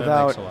club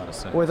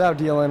without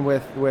dealing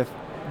with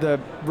the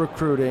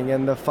recruiting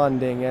and the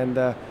funding and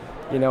the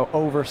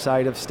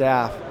oversight of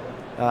staff.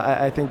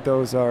 I think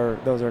those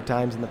are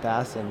times in the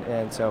past,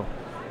 and so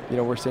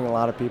we're seeing a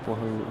lot of people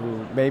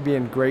who may be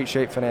in great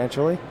shape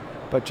financially,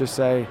 but just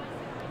say,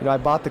 I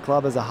bought the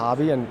club as a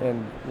hobby,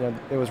 and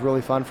it was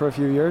really fun for a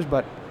few years,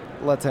 but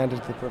let's hand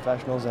it to the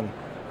professionals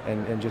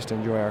and just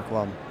enjoy our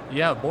club.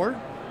 Yeah, board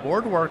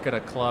work at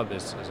a club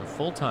is a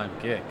full-time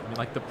gig. I mean,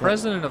 like the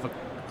president of a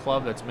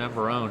club that's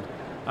member-owned,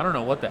 I don't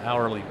know what the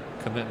hourly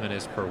commitment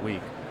is per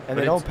week. And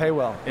they don't pay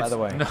well, by the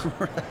way. No,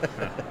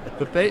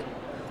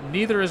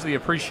 neither is the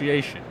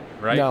appreciation,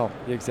 right? No,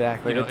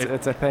 exactly.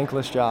 It's a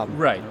thankless job.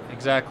 Right,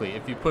 exactly.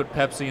 If you put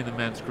Pepsi in the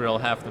men's grill,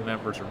 half the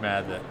members are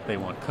mad that they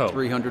want Coke.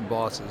 300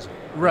 bosses.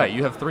 Right,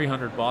 you have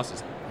 300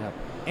 bosses. Yep.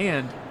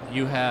 And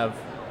you have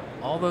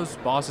all those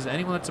bosses,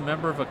 anyone that's a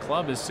member of a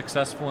club is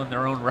successful in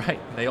their own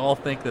right. They all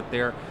think that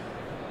they're,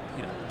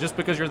 just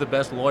because you're the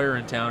best lawyer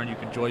in town and you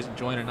can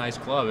join a nice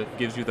club, it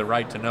gives you the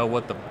right to know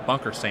what the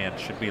bunker sand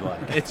should be like.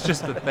 It's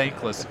just a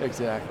thankless.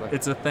 Exactly.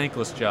 It's a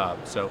thankless job.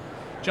 So,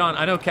 John,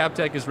 I know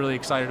Captech is really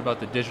excited about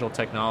the digital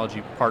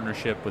technology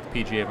partnership with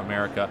PGA of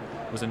America.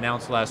 It was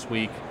announced last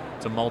week.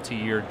 It's a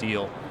multi-year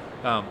deal.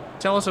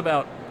 Tell us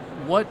about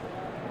what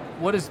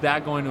is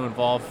that going to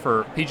involve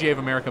for PGA of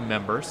America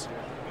members,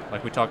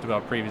 like we talked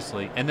about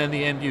previously, and then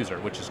the end user,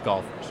 which is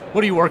golfers.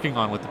 What are you working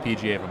on with the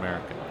PGA of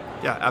America?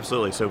 Yeah,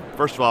 absolutely. So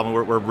first of all,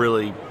 we're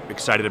really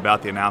excited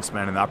about the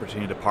announcement and the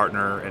opportunity to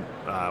partner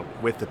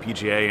with the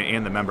PGA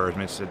and the members. I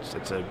mean,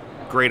 it's a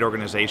great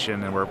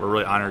organization, and we're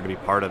really honored to be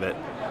part of it.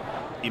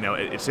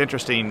 It's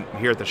interesting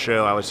here at the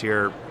show. I was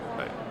here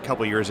a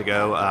couple years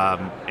ago,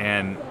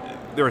 and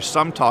there was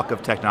some talk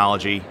of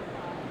technology,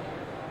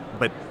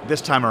 but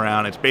this time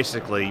around, it's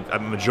basically a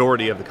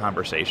majority of the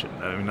conversation.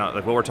 I mean,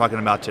 like what we're talking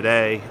about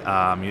today,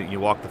 you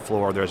walk the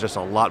floor, there's just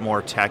a lot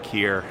more tech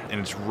here,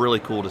 and it's really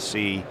cool to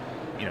see.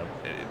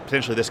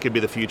 Potentially this could be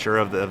the future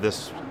of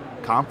this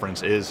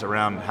conference, is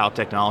around how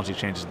technology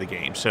changes the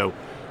game. So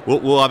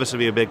we'll obviously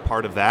be a big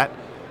part of that.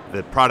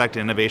 The product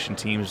and innovation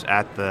teams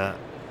at the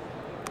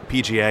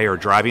PGA are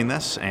driving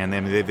this, and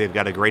they've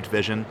got a great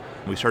vision.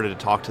 We started to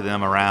talk to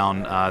them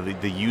around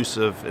the use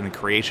of and the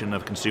creation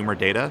of consumer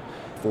data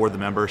for the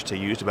members to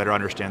use to better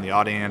understand the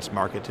audience,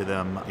 market to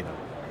them,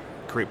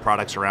 create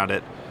products around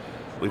it.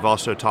 We've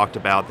also talked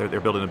about they're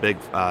building a big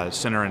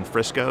center in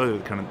Frisco,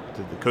 kind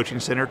of the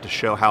coaching center, to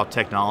show how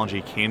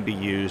technology can be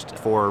used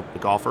for the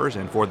golfers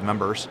and for the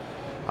members.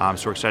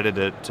 So we're excited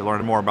to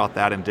learn more about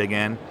that and dig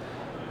in.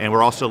 And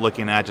we're also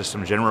looking at just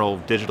some general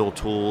digital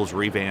tools,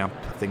 revamp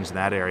things in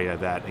that area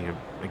that,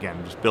 again,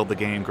 just build the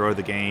game, grow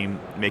the game,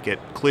 make it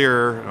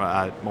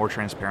clearer, more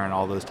transparent,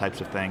 all those types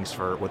of things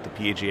for what the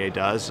PGA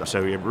does.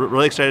 So we're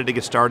really excited to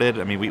get started.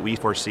 I mean, we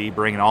foresee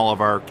bringing all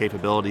of our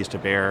capabilities to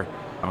bear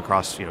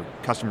across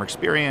customer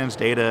experience,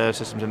 data,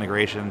 systems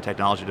integration,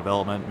 technology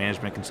development,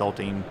 management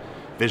consulting,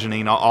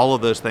 visioning. All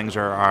of those things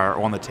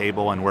are on the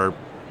table, and we're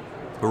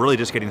really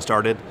just getting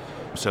started.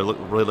 So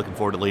really looking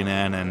forward to lean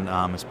in, and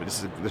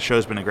the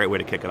show's been a great way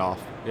to kick it off.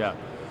 Yeah,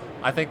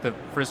 I think the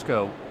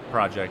Frisco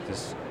project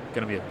is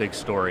going to be a big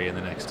story in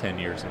the next 10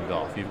 years in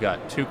golf. You've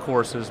got 2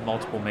 courses,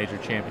 multiple major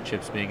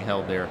championships being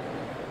held there.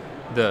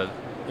 The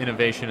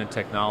innovation and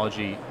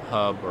technology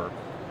hub or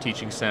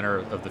teaching center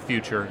of the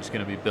future is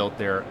going to be built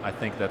there. I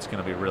think that's going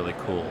to be really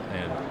cool,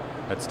 and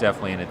that's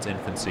definitely in its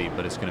infancy,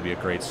 but it's going to be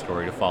a great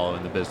story to follow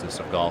in the business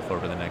of golf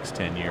over the next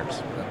 10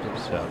 years.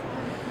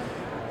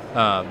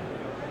 So,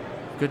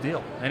 good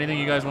deal. Anything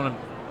you guys want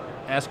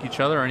to ask each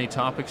other, or any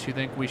topics you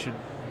think we should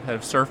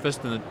have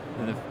surfaced in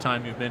the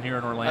time you've been here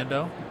in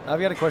Orlando? I've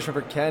got a question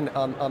for Ken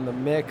on the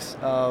mix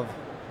of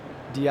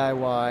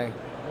DIY,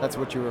 that's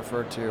what you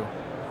referred to,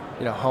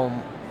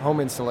 home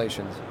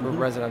installations for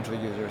residential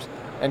users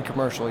and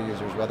commercial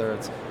users, whether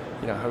it's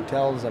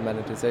hotels,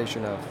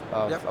 amenitization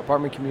of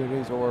apartment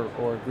communities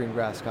or green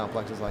grass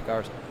complexes like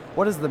ours.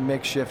 What is the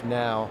mix shift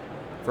now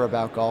for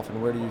About Golf,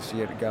 and where do you see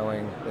it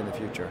going in the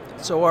future?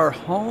 So our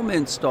home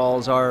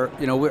installs are,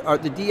 the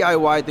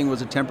DIY thing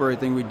was a temporary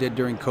thing we did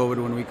during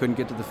COVID when we couldn't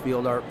get to the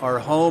field. Our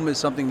home is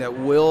something that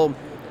will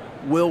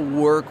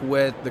work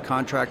with the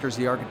contractors,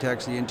 the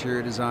architects, the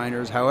interior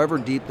designers, however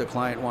deep the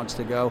client wants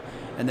to go,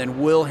 and then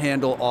we'll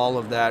handle all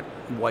of that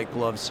white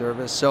glove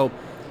service. So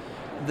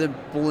the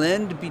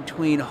blend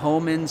between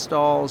home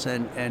installs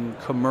and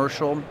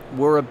commercial,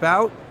 we're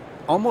about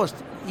almost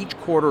each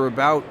quarter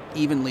about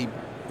evenly.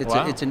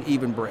 It's an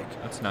even break.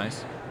 That's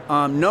nice.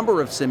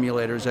 Number of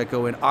simulators that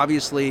go in.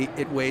 Obviously,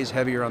 it weighs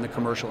heavier on the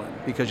commercial end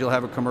because you'll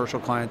have a commercial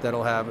client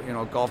that'll have,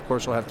 a golf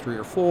course will have 3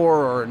 or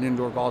 4, or an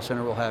indoor golf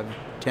center will have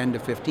 10 to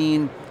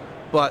 15.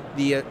 But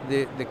the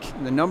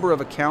number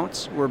of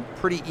accounts, we're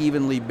pretty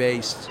evenly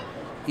based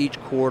each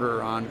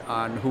quarter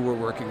on who we're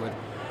working with.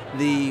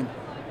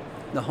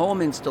 The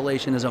home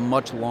installation is a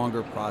much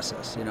longer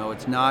process.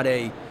 It's not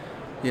a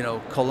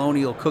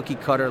colonial cookie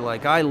cutter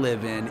like I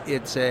live in.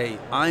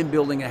 I'm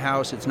building a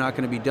house, it's not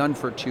going to be done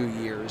for 2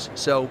 years.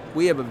 So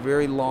we have a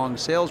very long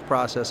sales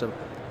process of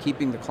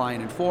keeping the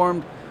client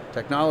informed,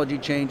 technology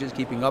changes,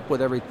 keeping up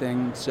with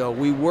everything. So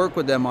we work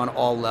with them on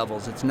all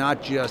levels. It's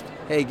not just,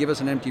 hey, give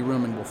us an empty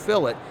room and we'll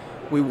fill it.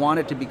 We want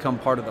it to become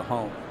part of the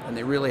home. And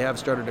they really have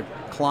started to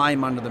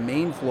climb onto the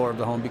main floor of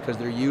the home because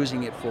they're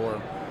using it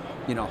for,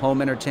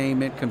 home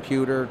entertainment,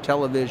 computer,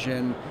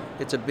 television.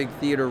 It's a big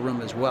theater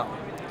room as well.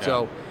 Yeah.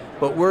 So,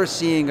 but we're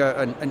seeing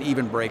an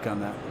even break on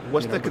that.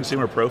 What's the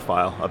consumer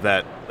profile of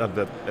the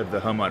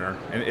homeowner?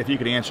 And if you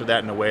could answer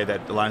that in a way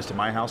that aligns to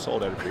my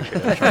household, I'd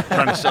appreciate it.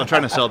 I'm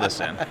trying to sell this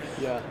in.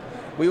 Yeah,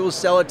 we will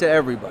sell it to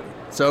everybody.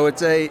 So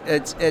it's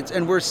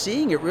and we're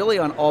seeing it really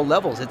on all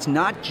levels. It's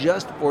not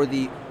just for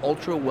the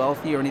ultra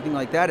wealthy or anything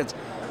like that. It's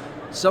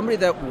somebody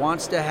that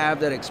wants to have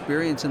that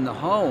experience in the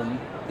home.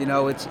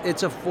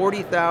 It's a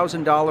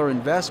 $40,000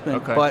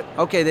 investment, but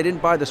okay, they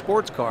didn't buy the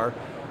sports car.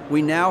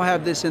 We now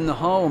have this in the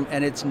home,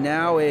 and it's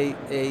now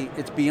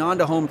it's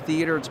beyond a home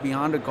theater, it's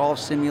beyond a golf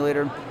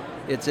simulator.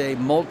 It's a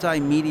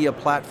multimedia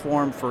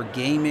platform for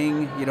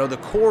gaming. The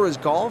core is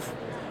golf,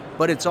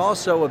 but it's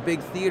also a big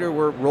theater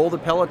where roll the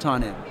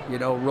Peloton in, do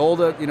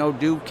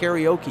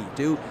karaoke,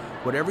 do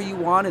whatever you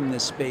want in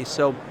this space.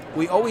 So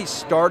we always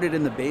started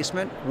in the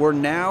basement. We're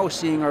now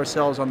seeing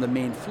ourselves on the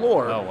main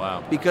floor. Oh,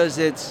 wow. Because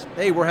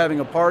we're having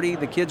a party,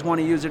 the kids want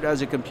to use it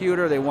as a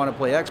computer, they want to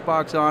play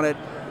Xbox on it.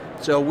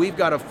 So we've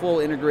got a full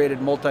integrated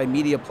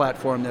multimedia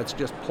platform that's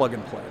just plug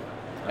and play.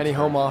 Any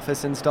home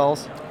office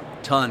installs?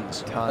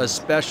 Tons,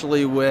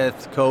 especially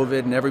with COVID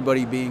and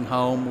everybody being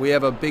home. We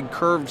have a big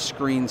curved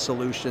screen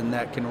solution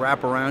that can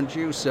wrap around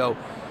you. So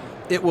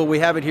we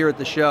have it here at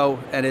the show,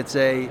 and it's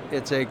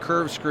a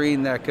curved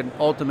screen that can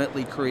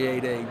ultimately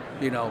create a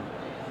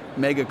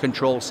mega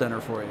control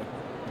center for you.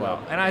 Wow.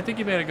 And I think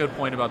you made a good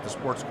point about the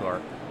sports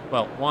car.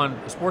 Well, one,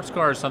 a sports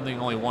car is something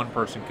only one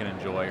person can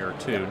enjoy, or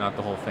two, not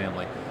the whole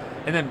family.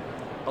 And then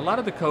a lot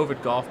of the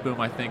COVID golf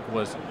boom, I think,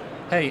 was,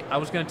 hey, I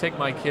was going to take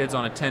my kids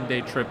on a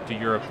 10-day trip to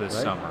Europe this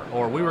summer,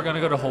 or we were going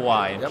to go to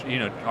Hawaii.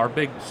 And, our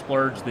big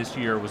splurge this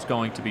year was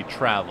going to be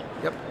travel.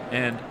 Yep.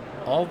 And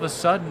all of a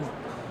sudden,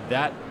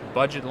 that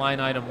budget line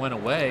item went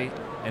away,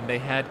 and they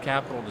had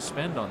capital to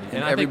spend on these.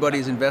 And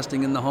everybody's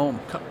investing in the home.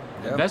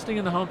 Investing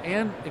in the home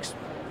and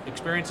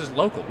experiences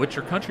local, which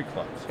are country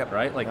clubs,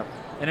 right? Like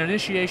an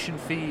initiation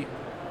fee.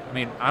 I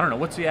mean, I don't know.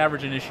 What's the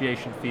average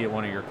initiation fee at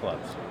one of your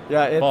clubs?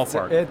 Yeah,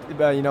 ballpark.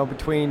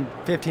 Between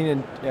 $15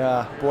 and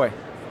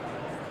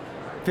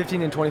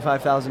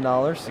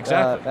 $25,000.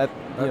 Exactly.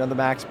 The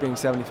max being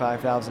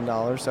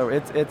 $75,000. So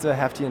it's a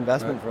hefty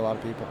investment for a lot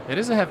of people. It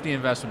is a hefty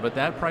investment, but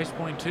that price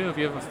point too. If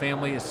you have a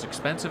family, as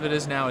expensive it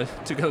is now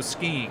to go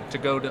skiing, to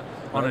go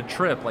on a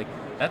trip, like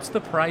that's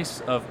the price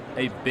of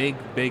a big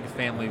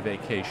family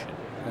vacation.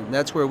 And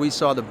that's where we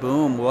saw the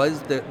boom was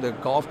the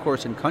golf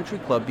course and country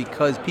club,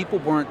 because people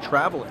weren't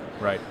traveling.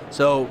 Right.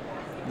 So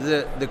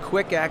the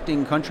quick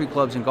acting country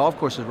clubs and golf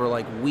courses were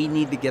like, we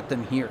need to get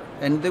them here.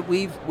 And that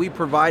we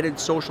provided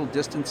social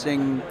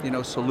distancing,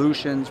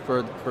 solutions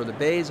for the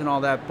bays and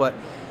all that, but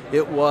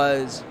it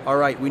was, all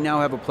right, we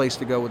now have a place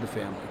to go with the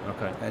family.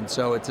 Okay. And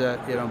so it's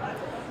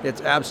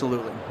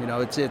absolutely,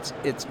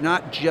 it's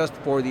not just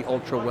for the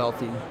ultra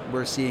wealthy.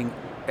 We're seeing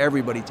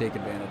everybody take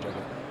advantage of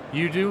it.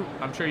 You do.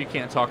 I'm sure you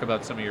can't talk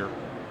about some of your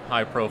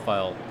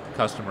high-profile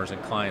customers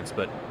and clients,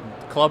 but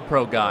Club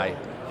Pro Guy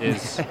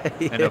is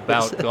an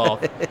About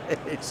Golf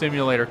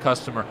simulator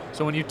customer.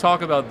 So when you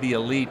talk about the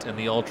elite and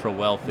the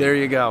ultra-wealthy, there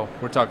you go.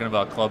 We're talking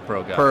about Club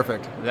Pro Guy.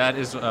 Perfect. That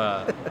is,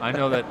 I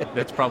know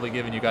that's probably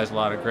given you guys a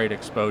lot of great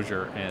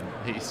exposure, and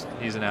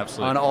he's an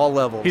absolute... On all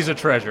levels. He's a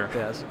treasure.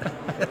 Yes.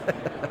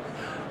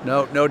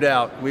 No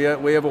doubt. We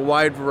have a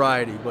wide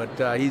variety,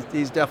 but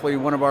he's definitely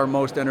one of our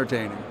most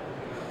entertaining.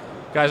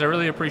 Guys, I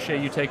really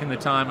appreciate you taking the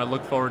time. I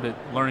look forward to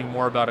learning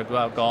more about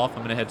golf. I'm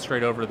going to head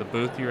straight over to the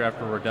booth here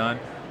after we're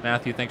done.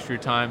 Matthew, thanks for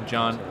your time.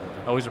 John,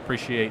 I always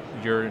appreciate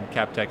your and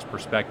Captech's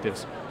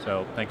perspectives.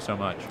 So thanks so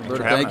much.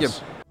 Thank you.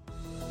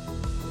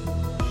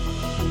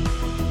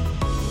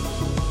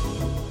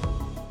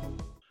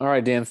 All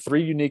right, Dan,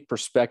 3 unique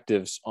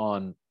perspectives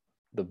on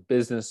the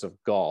business of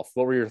golf.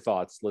 What were your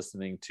thoughts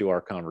listening to our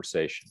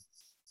conversation?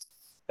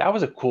 That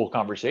was a cool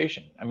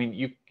conversation. I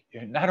mean,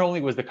 not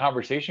only was the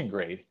conversation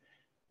great,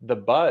 the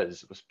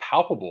buzz was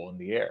palpable in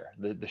the air.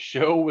 The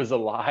show was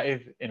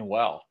alive and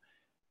well.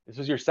 This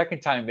was your second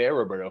time there,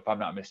 Roberto, if I'm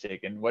not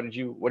mistaken. What did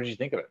you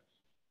think of it?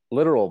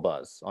 Literal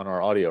buzz on our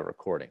audio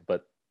recording,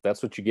 but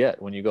that's what you get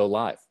when you go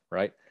live,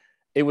 right?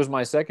 It was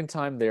my second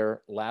time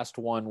there. Last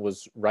one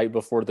was right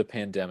before the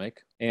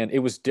pandemic, and it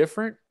was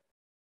different,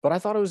 but I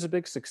thought it was a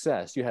big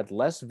success. You had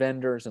less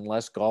vendors and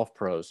less golf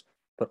pros,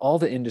 but all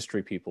the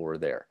industry people were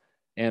there.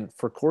 And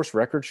for course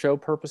record show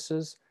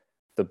purposes,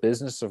 the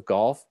business of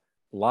golf,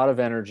 a lot of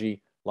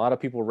energy, a lot of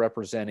people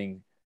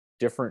representing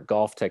different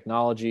golf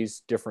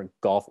technologies, different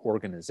golf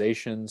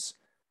organizations,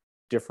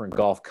 different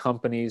golf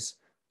companies.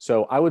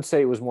 So I would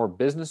say it was more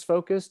business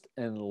focused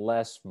and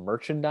less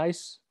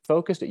merchandise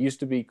focused. It used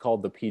to be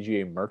called the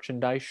PGA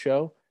Merchandise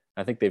Show.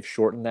 I think they've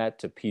shortened that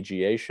to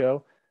PGA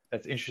Show.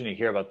 That's interesting to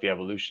hear about the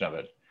evolution of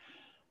it.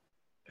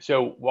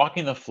 So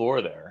walking the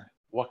floor there,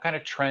 what kind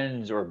of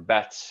trends or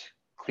bets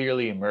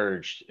clearly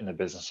emerged in the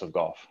business of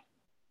golf?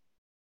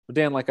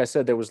 Dan, like I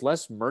said, there was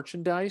less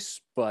merchandise,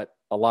 but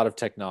a lot of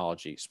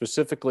technology,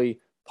 specifically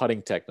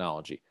putting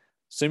technology.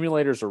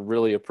 Simulators are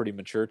really a pretty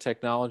mature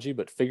technology,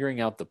 but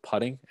figuring out the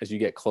putting as you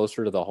get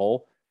closer to the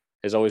hole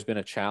has always been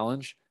a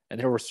challenge. And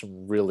there were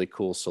some really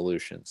cool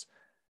solutions.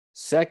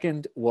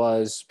 Second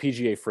was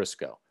PGA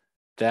Frisco.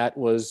 That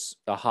was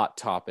a hot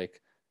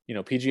topic. You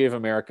know, PGA of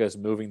America is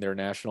moving their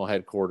national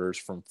headquarters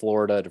from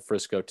Florida to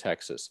Frisco,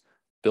 Texas,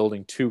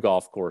 building 2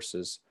 golf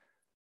courses,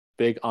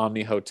 big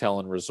Omni Hotel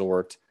and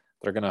Resort.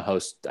 They're going to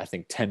host, I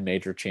think, 10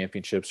 major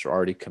championships are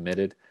already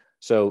committed.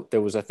 So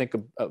there was, I think,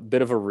 a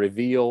bit of a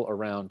reveal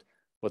around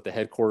what the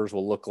headquarters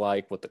will look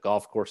like, what the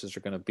golf courses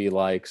are going to be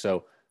like.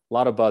 So a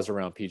lot of buzz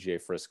around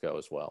PGA Frisco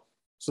as well.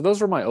 So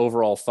those are my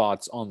overall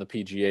thoughts on the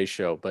PGA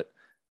show. But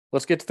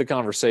let's get to the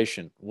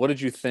conversation. What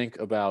did you think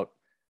about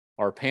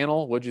our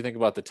panel? What did you think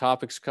about the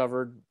topics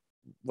covered?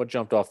 What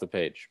jumped off the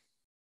page?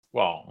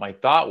 Well, my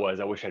thought was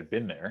I wish I'd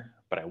been there,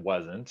 but I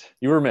wasn't.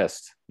 You were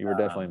missed. You were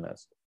definitely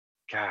missed.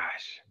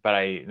 Gosh, but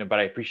I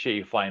appreciate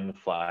you flying the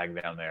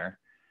flag down there.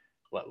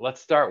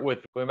 Let's start with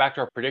going back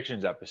to our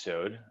predictions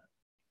episode.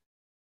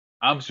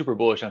 I'm super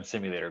bullish on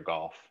simulator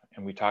golf,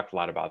 and we talked a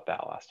lot about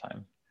that last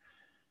time.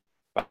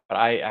 But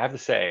I have to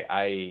say,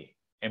 I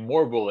am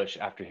more bullish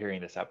after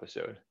hearing this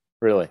episode.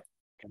 Really?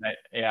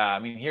 I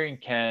mean, hearing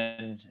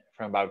Ken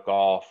from About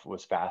Golf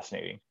was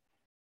fascinating,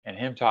 and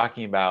him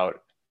talking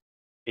about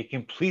a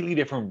completely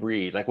different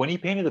breed. Like when he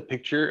painted the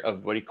picture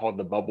of what he called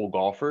the bubble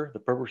golfer, the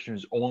person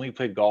who's only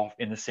played golf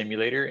in the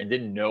simulator and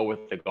didn't know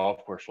what the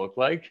golf course looked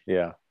like.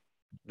 Yeah.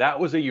 That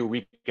was a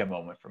eureka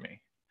moment for me.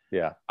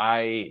 Yeah.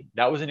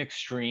 That was an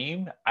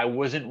extreme I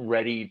wasn't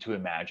ready to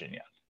imagine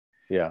yet.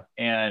 Yeah.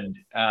 And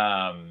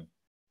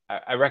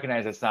I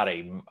recognize that's not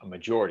a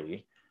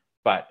majority,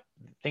 but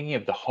thinking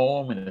of the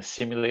home and the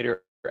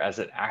simulator as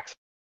an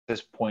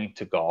access point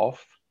to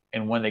golf,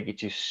 and when they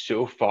get you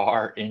so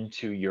far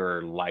into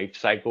your life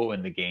cycle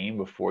in the game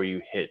before you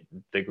hit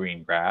the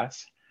green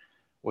grass,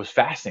 was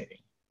fascinating.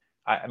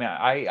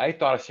 I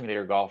thought of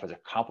simulator golf as a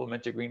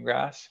complement to green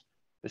grass.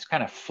 This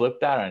kind of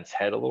flipped that on its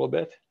head a little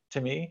bit to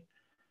me.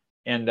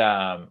 And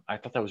I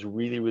thought that was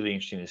really, really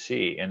interesting to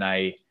see. And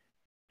I,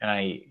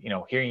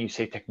 hearing you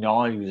say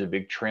technology was a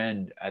big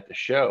trend at the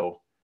show,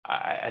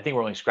 I think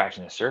we're only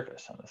scratching the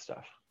surface on this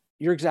stuff.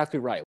 You're exactly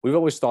right. We've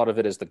always thought of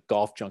it as the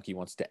golf junkie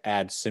wants to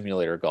add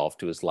simulator golf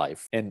to his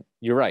life. And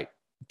you're right.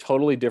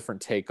 Totally different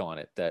take on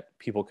it, that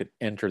people could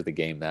enter the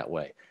game that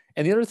way.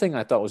 And the other thing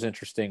I thought was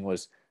interesting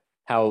was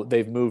how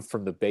they've moved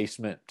from the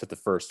basement to the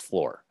first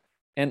floor.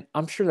 And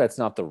I'm sure that's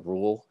not the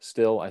rule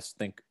still. I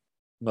think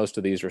most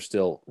of these are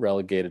still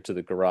relegated to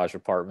the garage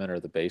apartment or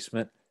the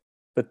basement.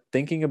 But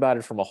thinking about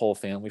it from a whole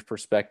family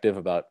perspective,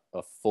 about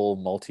a full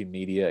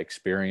multimedia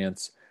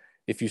experience,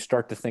 if you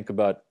start to think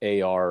about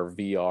AR,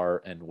 VR,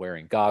 and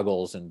wearing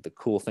goggles and the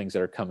cool things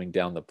that are coming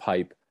down the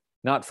pipe,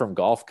 not from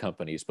golf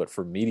companies, but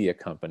for media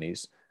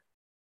companies,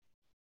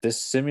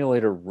 this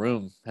simulator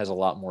room has a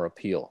lot more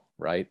appeal,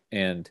 right?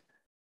 And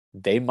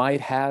they might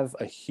have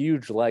a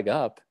huge leg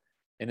up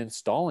in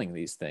installing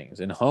these things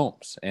in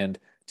homes. And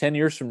 10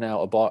 years from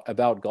now,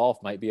 about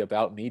golf might be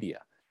about media.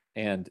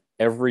 And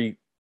every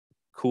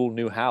cool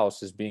new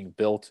house is being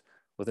built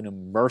with an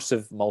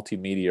immersive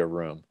multimedia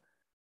room.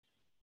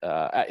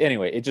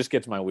 Anyway, it just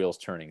gets my wheels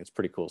turning. It's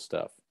pretty cool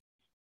stuff.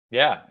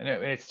 Yeah, and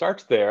it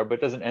starts there, but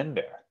it doesn't end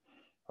there,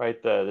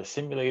 right? The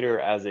simulator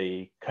as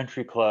a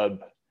country club,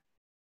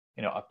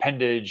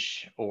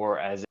 appendage, or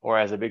as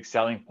a big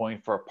selling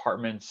point for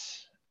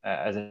apartments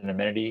as an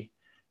amenity,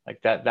 like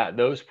that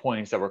those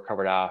points that were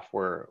covered off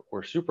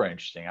were super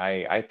interesting.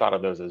 I thought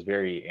of those as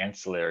very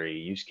ancillary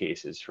use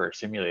cases for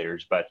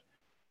simulators, but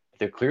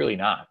they're clearly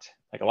not.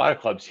 Like a lot of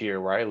clubs here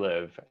where I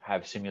live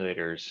have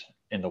simulators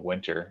in the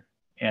winter.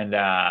 And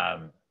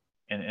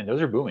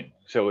those are booming.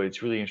 So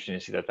it's really interesting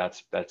to see that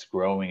that's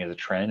growing as a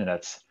trend, and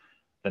that's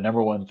the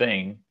number one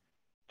thing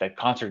that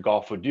concert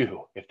golf would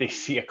do. If they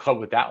see a club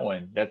with that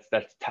one, that's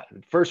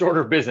first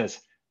order of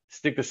business.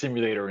 Stick the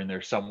simulator in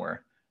there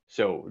somewhere.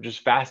 So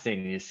just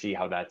fascinating to see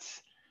how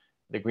that's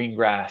the green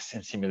grass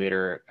and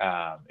simulator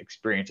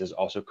experiences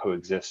also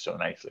coexist so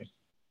nicely.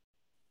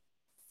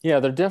 Yeah,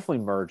 they're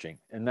definitely merging,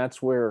 and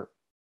that's where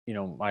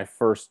my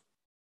first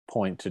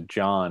point to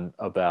John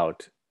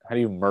about how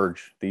do you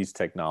merge these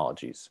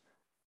technologies?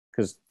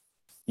 Because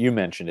you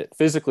mentioned it.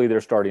 Physically,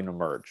 they're starting to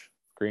merge.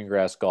 Green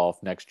grass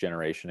golf, next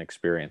generation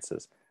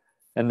experiences.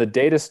 And the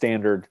data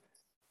standard,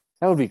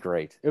 that would be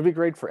great. It would be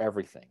great for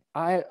everything.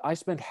 I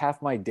spend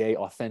half my day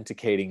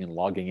authenticating and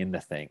logging into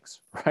things,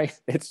 right?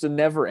 It's a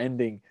never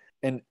ending.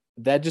 And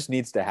that just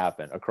needs to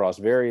happen across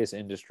various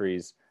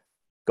industries,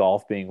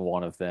 golf being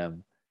one of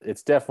them.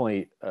 It's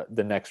definitely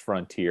the next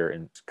frontier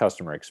in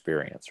customer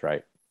experience,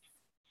 right?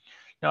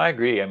 No, I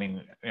agree. I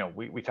mean,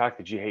 we talked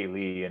to Jihei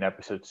Lee in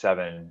episode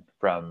 7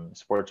 from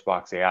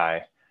Sportsbox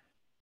AI,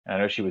 And I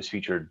know she was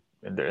featured,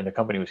 and the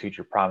company was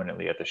featured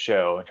prominently at the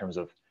show in terms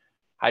of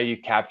how you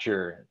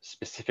capture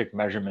specific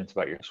measurements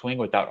about your swing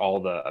without all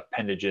the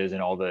appendages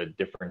and all the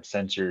different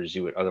sensors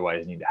you would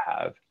otherwise need to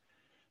have.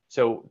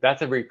 So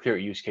that's a very clear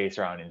use case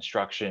around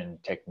instruction,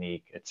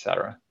 technique,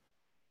 etc.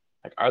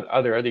 Like,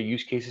 are there other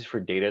use cases for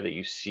data that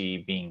you see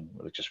being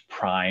just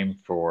prime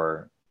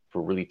for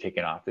really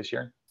taking off this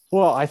year?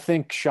 Well, I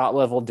think shot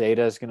level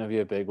data is going to be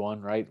a big one,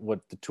 right?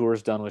 What the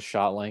tour's done with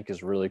ShotLink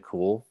is really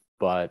cool,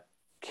 but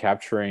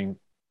capturing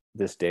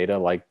this data,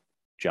 like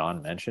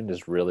John mentioned,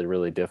 is really,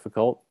 really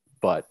difficult.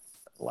 But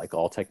like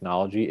all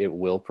technology, it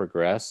will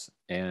progress,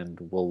 and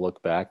we'll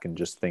look back and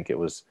just think it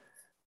was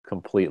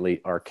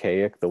completely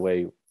archaic the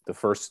way the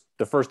first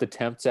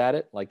attempts at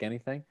it, like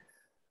anything.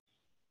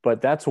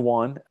 But that's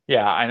one.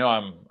 Yeah, I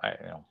know.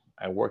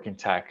 I work in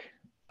tech.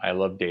 I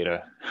love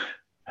data.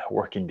 I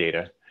work in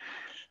data,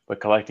 but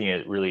collecting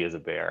it really is a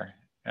bear.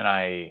 And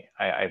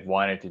I've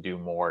wanted to do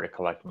more to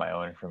collect my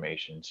own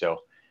information. So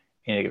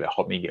anything that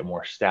helped me get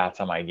more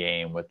stats on my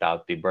game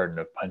without the burden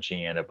of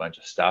punching in a bunch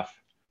of stuff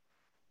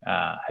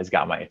has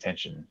got my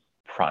attention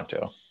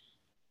pronto.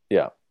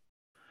 Yeah.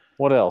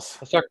 What else?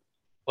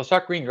 Let's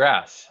talk green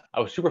grass. I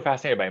was super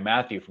fascinated by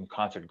Matthew from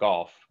Concert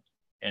Golf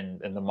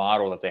and the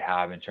model that they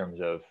have in terms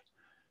of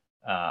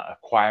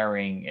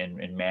acquiring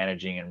and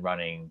managing and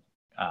running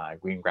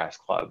green grass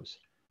clubs.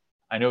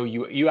 I know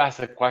you asked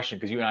the question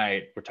because you and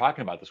I were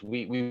talking about this.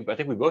 I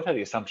think we both had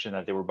the assumption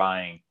that they were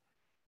buying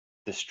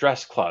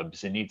distress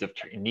clubs in needs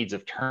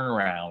of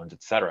turnarounds,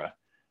 etc.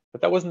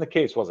 But that wasn't the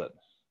case, was it?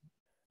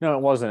 No,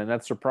 it wasn't, and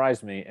that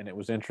surprised me, and it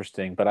was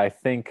interesting. But I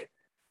think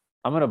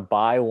I'm going to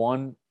buy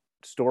one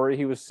story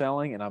he was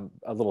selling, and I'm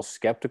a little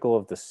skeptical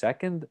of the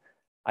second.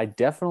 I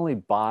definitely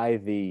buy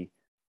the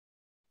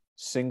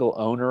single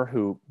owner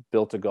who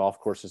built a golf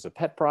course as a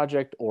pet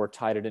project or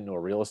tied it into a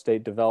real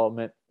estate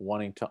development,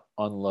 wanting to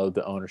unload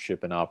the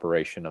ownership and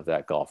operation of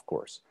that golf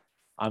course.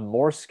 I'm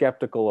more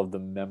skeptical of the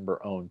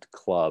member-owned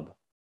club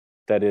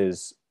that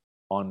is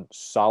on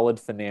solid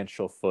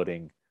financial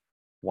footing,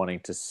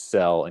 wanting to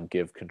sell and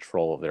give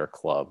control of their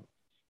club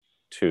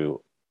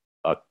to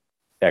a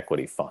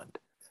equity fund.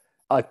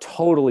 I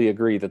totally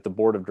agree that the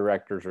board of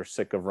directors are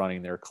sick of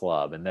running their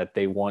club and that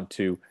they want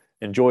to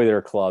enjoy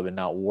their club and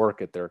not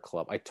work at their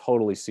club. I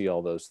totally see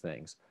all those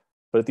things.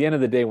 But at the end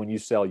of the day, when you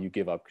sell, you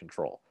give up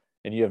control.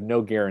 And you have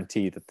no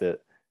guarantee that the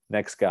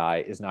next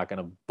guy is not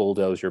going to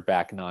bulldoze your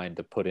back nine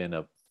to put in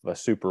a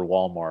super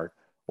Walmart,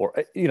 or,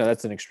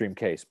 that's an extreme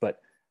case. But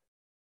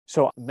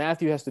so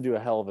Matthew has to do a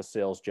hell of a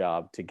sales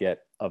job to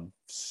get a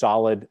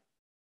solid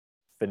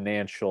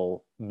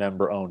financial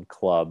member-owned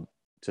club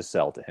to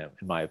sell to him,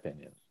 in my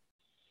opinion.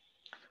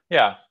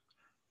 Yeah.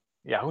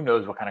 Who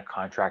knows what kind of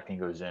contracting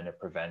goes in to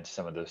prevent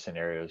some of those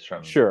scenarios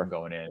from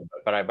going in.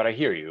 But I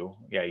hear you.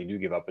 Yeah, you do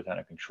give up a ton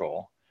of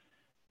control.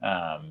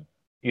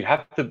 You'd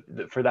have to,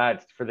 for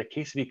the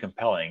case to be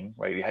compelling,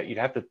 right? You'd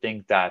have to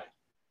think that,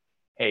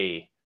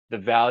 hey, the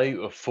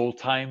value of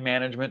full-time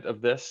management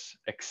of this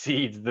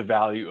exceeds the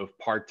value of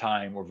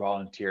part-time or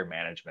volunteer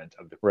management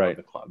of the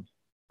club.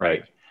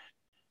 Right.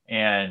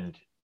 And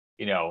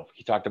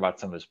he talked about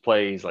some of his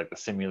plays, like the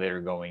simulator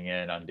going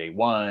in on day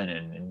one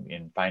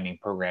and finding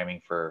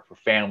programming for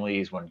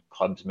families when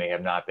clubs may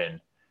have not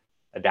been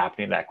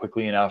adapting that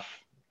quickly enough.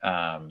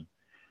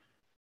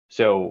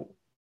 So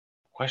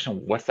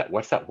question, what's that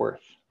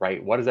worth,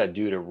 right? What does that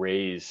do to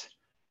raise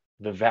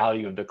the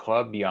value of the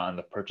club beyond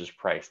the purchase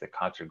price that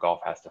Concert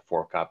Golf has to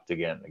fork up to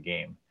get in the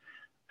game?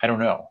 I don't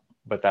know,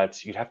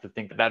 but you'd have to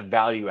think that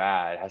value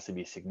add has to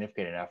be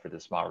significant enough for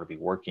this model to be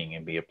working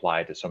and be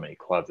applied to so many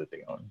clubs that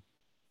they own.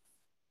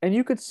 And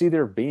you could see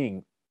there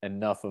being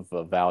enough of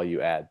a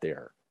value add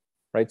there,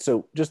 right?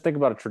 So just think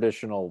about a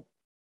traditional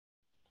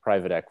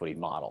private equity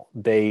model.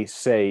 They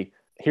say,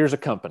 here's a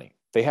company.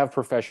 They have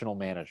professional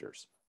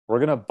managers. We're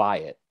going to buy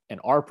it,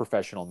 and our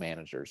professional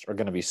managers are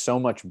going to be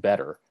so much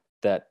better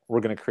that we're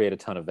going to create a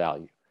ton of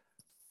value.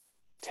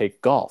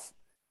 Take golf.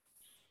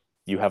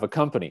 You have a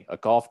company, a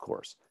golf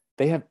course.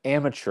 They have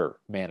amateur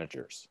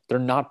managers. They're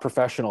not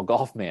professional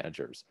golf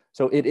managers.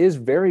 So it is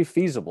very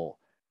feasible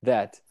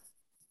that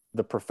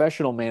the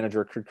professional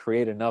manager could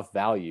create enough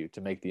value to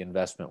make the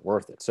investment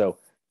worth it. So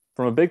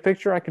from a big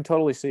picture, I can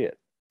totally see it.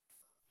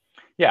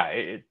 Yeah,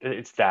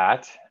 it's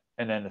that.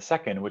 And then the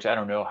second, which I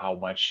don't know how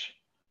much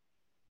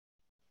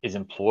is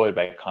employed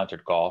by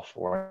Concert Golf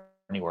or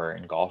anywhere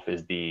in golf,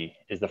 is the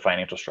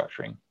financial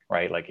structuring,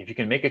 right? Like if you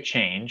can make a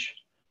change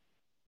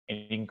and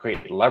you can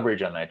create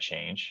leverage on that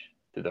change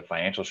through the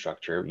financial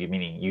structure,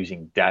 meaning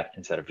using debt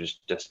instead of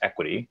just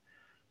equity,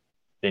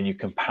 then you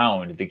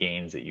compound the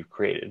gains that you've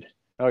created.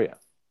 Oh yeah.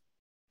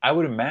 I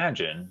would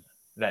imagine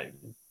that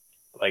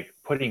like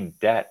putting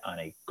debt on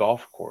a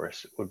golf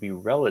course would be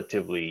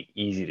relatively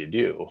easy to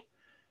do,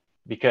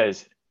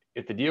 because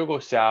if the deal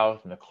goes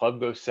south and the club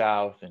goes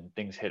south and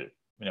things hit,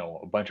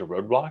 a bunch of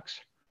roadblocks,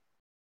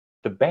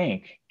 the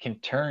bank can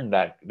turn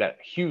that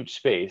huge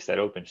space, that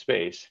open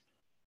space,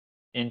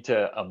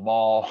 into a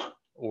mall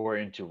or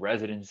into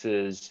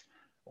residences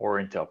or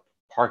into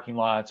parking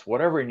lots,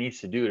 whatever it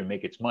needs to do to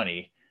make its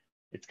money,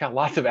 it's got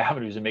lots of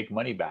avenues to make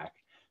money back.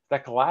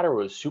 That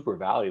collateral is super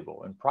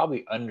valuable and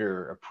probably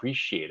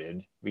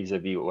underappreciated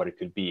vis-a-vis what it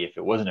could be if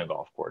it wasn't a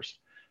golf course.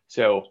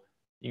 So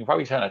you can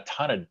probably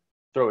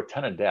throw a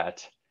ton of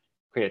debt,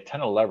 create a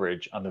ton of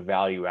leverage on the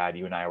value add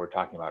you and I were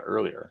talking about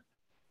earlier.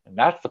 And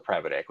that's the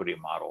private equity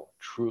model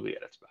truly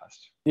at its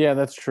best. Yeah,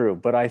 that's true.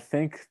 But I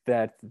think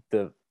that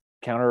the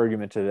counter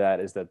argument to that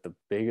is that the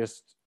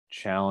biggest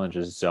challenge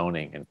is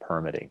zoning and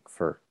permitting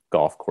for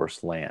golf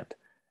course land.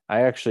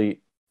 I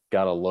actually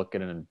got a look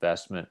at an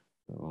investment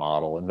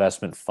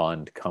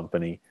fund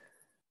company,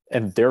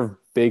 and their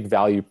big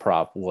value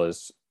prop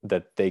was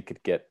that they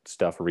could get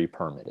stuff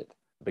re-permitted,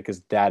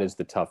 because that is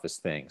the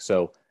toughest thing.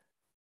 So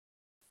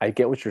I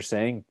get what you're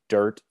saying.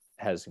 Dirt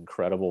has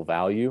incredible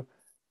value,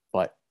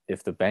 but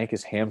if the bank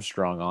is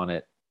hamstrung on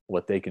it,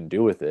 what they can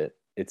do with it,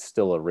 it's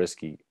still a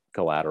risky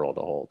collateral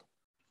to hold.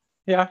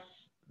 Yeah,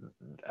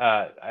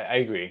 I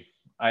agree.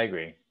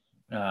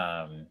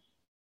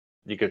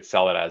 You could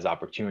sell it as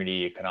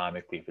opportunity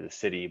economically for the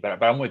city,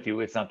 but I'm with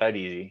you. It's not that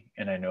easy,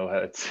 and I know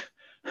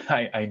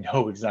I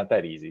know it's not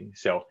that easy.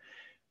 So,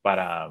 but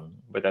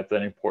that's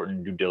an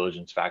important due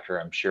diligence factor.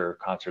 I'm sure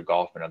Concert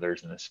Golf and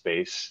others in this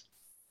space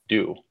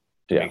do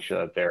to make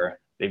sure that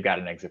they've got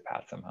an exit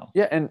path somehow.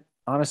 Yeah, and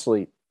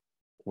honestly,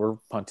 we're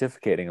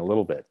pontificating a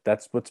little bit.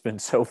 That's what's been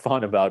so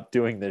fun about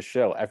doing this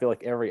show. I feel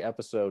like every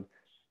episode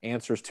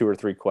answers 2 or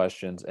 3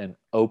 questions and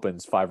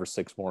opens 5 or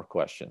 6 more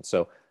questions.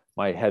 So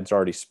my head's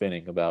already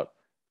spinning about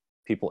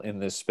people in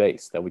this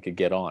space that we could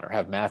get on, or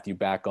have Matthew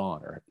back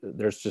on, or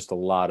there's a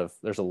lot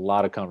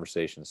of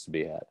conversations to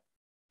be had.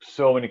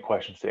 So many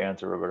questions to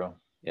answer, Roberto.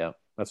 Yeah.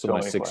 That's what my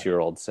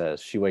 6-year-old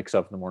says. She wakes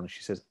up in the morning.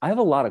 She says, "I have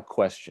a lot of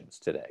questions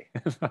today."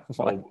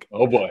 Like,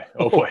 oh boy.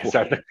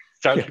 Start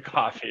the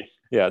coffee.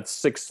 Yeah. It's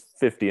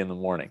 6:50 in the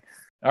morning.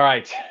 All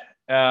right.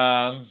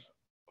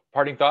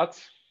 Parting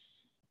thoughts?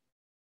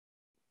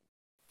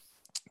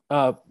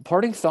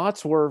 Parting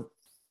thoughts were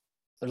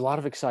a lot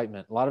of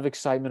excitement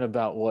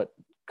about what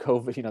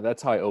COVID,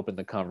 that's how I opened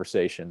the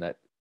conversation, that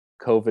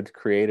COVID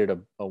created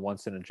a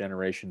once in a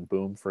generation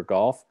boom for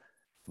golf.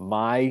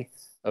 My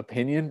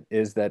opinion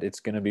is that it's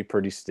going to be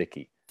pretty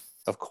sticky.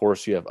 Of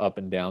course, you have up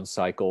and down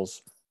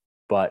cycles,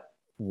 but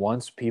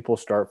once people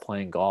start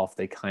playing golf,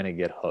 they kind of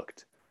get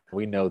hooked.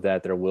 We know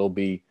that there will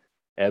be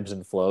ebbs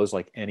and flows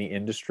like any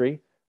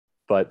industry,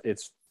 but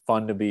it's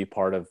fun to be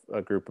part of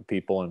a group of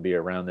people and be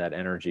around that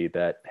energy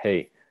that,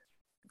 hey,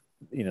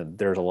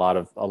 there's a lot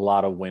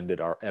of wind at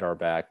our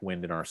back,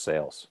 wind in our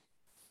sails.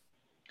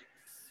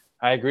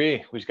 I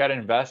agree. We've got to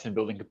invest in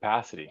building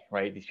capacity,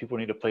 right? These people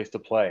need a place to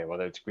play,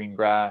 whether it's green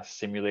grass,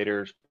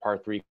 simulators, par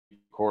 3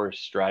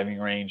 course, driving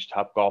range,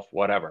 Top Golf,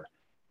 whatever.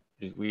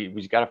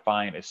 We've got to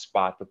find a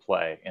spot to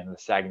play. And the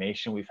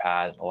stagnation we've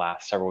had in the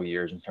last several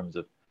years in terms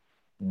of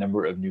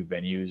number of new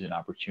venues and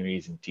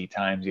opportunities and tee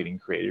times getting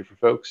created for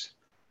folks,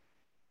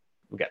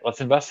 let's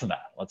invest in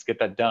that. Let's get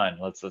that done.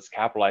 Let's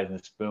capitalize on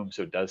this boom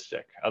so it does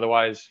stick.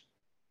 Otherwise,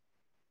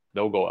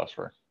 they'll go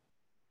elsewhere.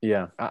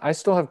 Yeah, I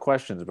still have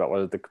questions about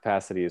whether the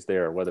capacity is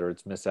there, whether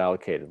it's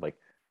misallocated. Like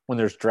when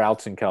there's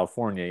droughts in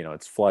California,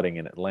 it's flooding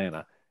in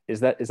Atlanta. Is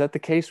that the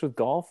case with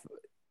golf?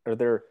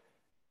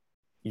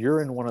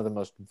 You're in one of the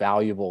most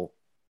valuable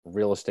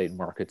real estate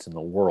markets in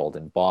the world,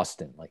 in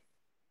Boston. Like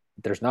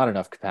there's not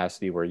enough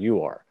capacity where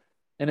you are.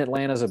 And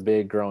Atlanta's a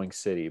big growing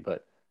city,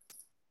 but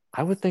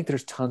I would think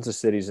there's tons of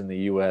cities in the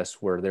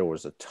US where there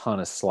was a ton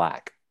of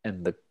slack,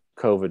 and the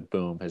COVID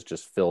boom has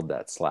just filled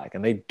that slack,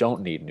 and they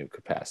don't need new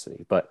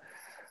capacity. But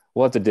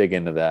we'll have to dig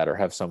into that, or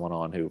have someone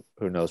on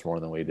who knows more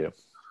than we do.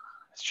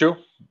 It's true.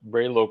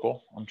 Very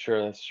local. I'm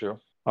sure that's true.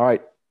 All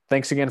right.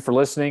 Thanks again for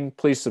listening.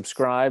 Please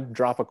subscribe,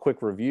 drop a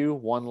quick review.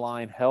 1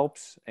 line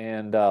helps,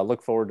 and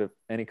look forward to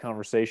any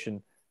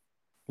conversation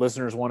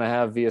listeners want to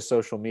have via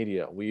social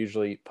media. We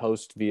usually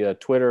post via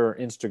Twitter,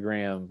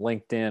 Instagram,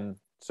 LinkedIn.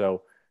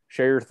 So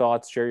share your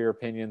thoughts, share your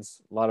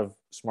opinions. A lot of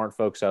smart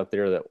folks out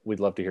there that we'd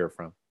love to hear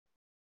from.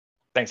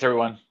 Thanks,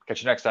 everyone.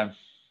 Catch you next time.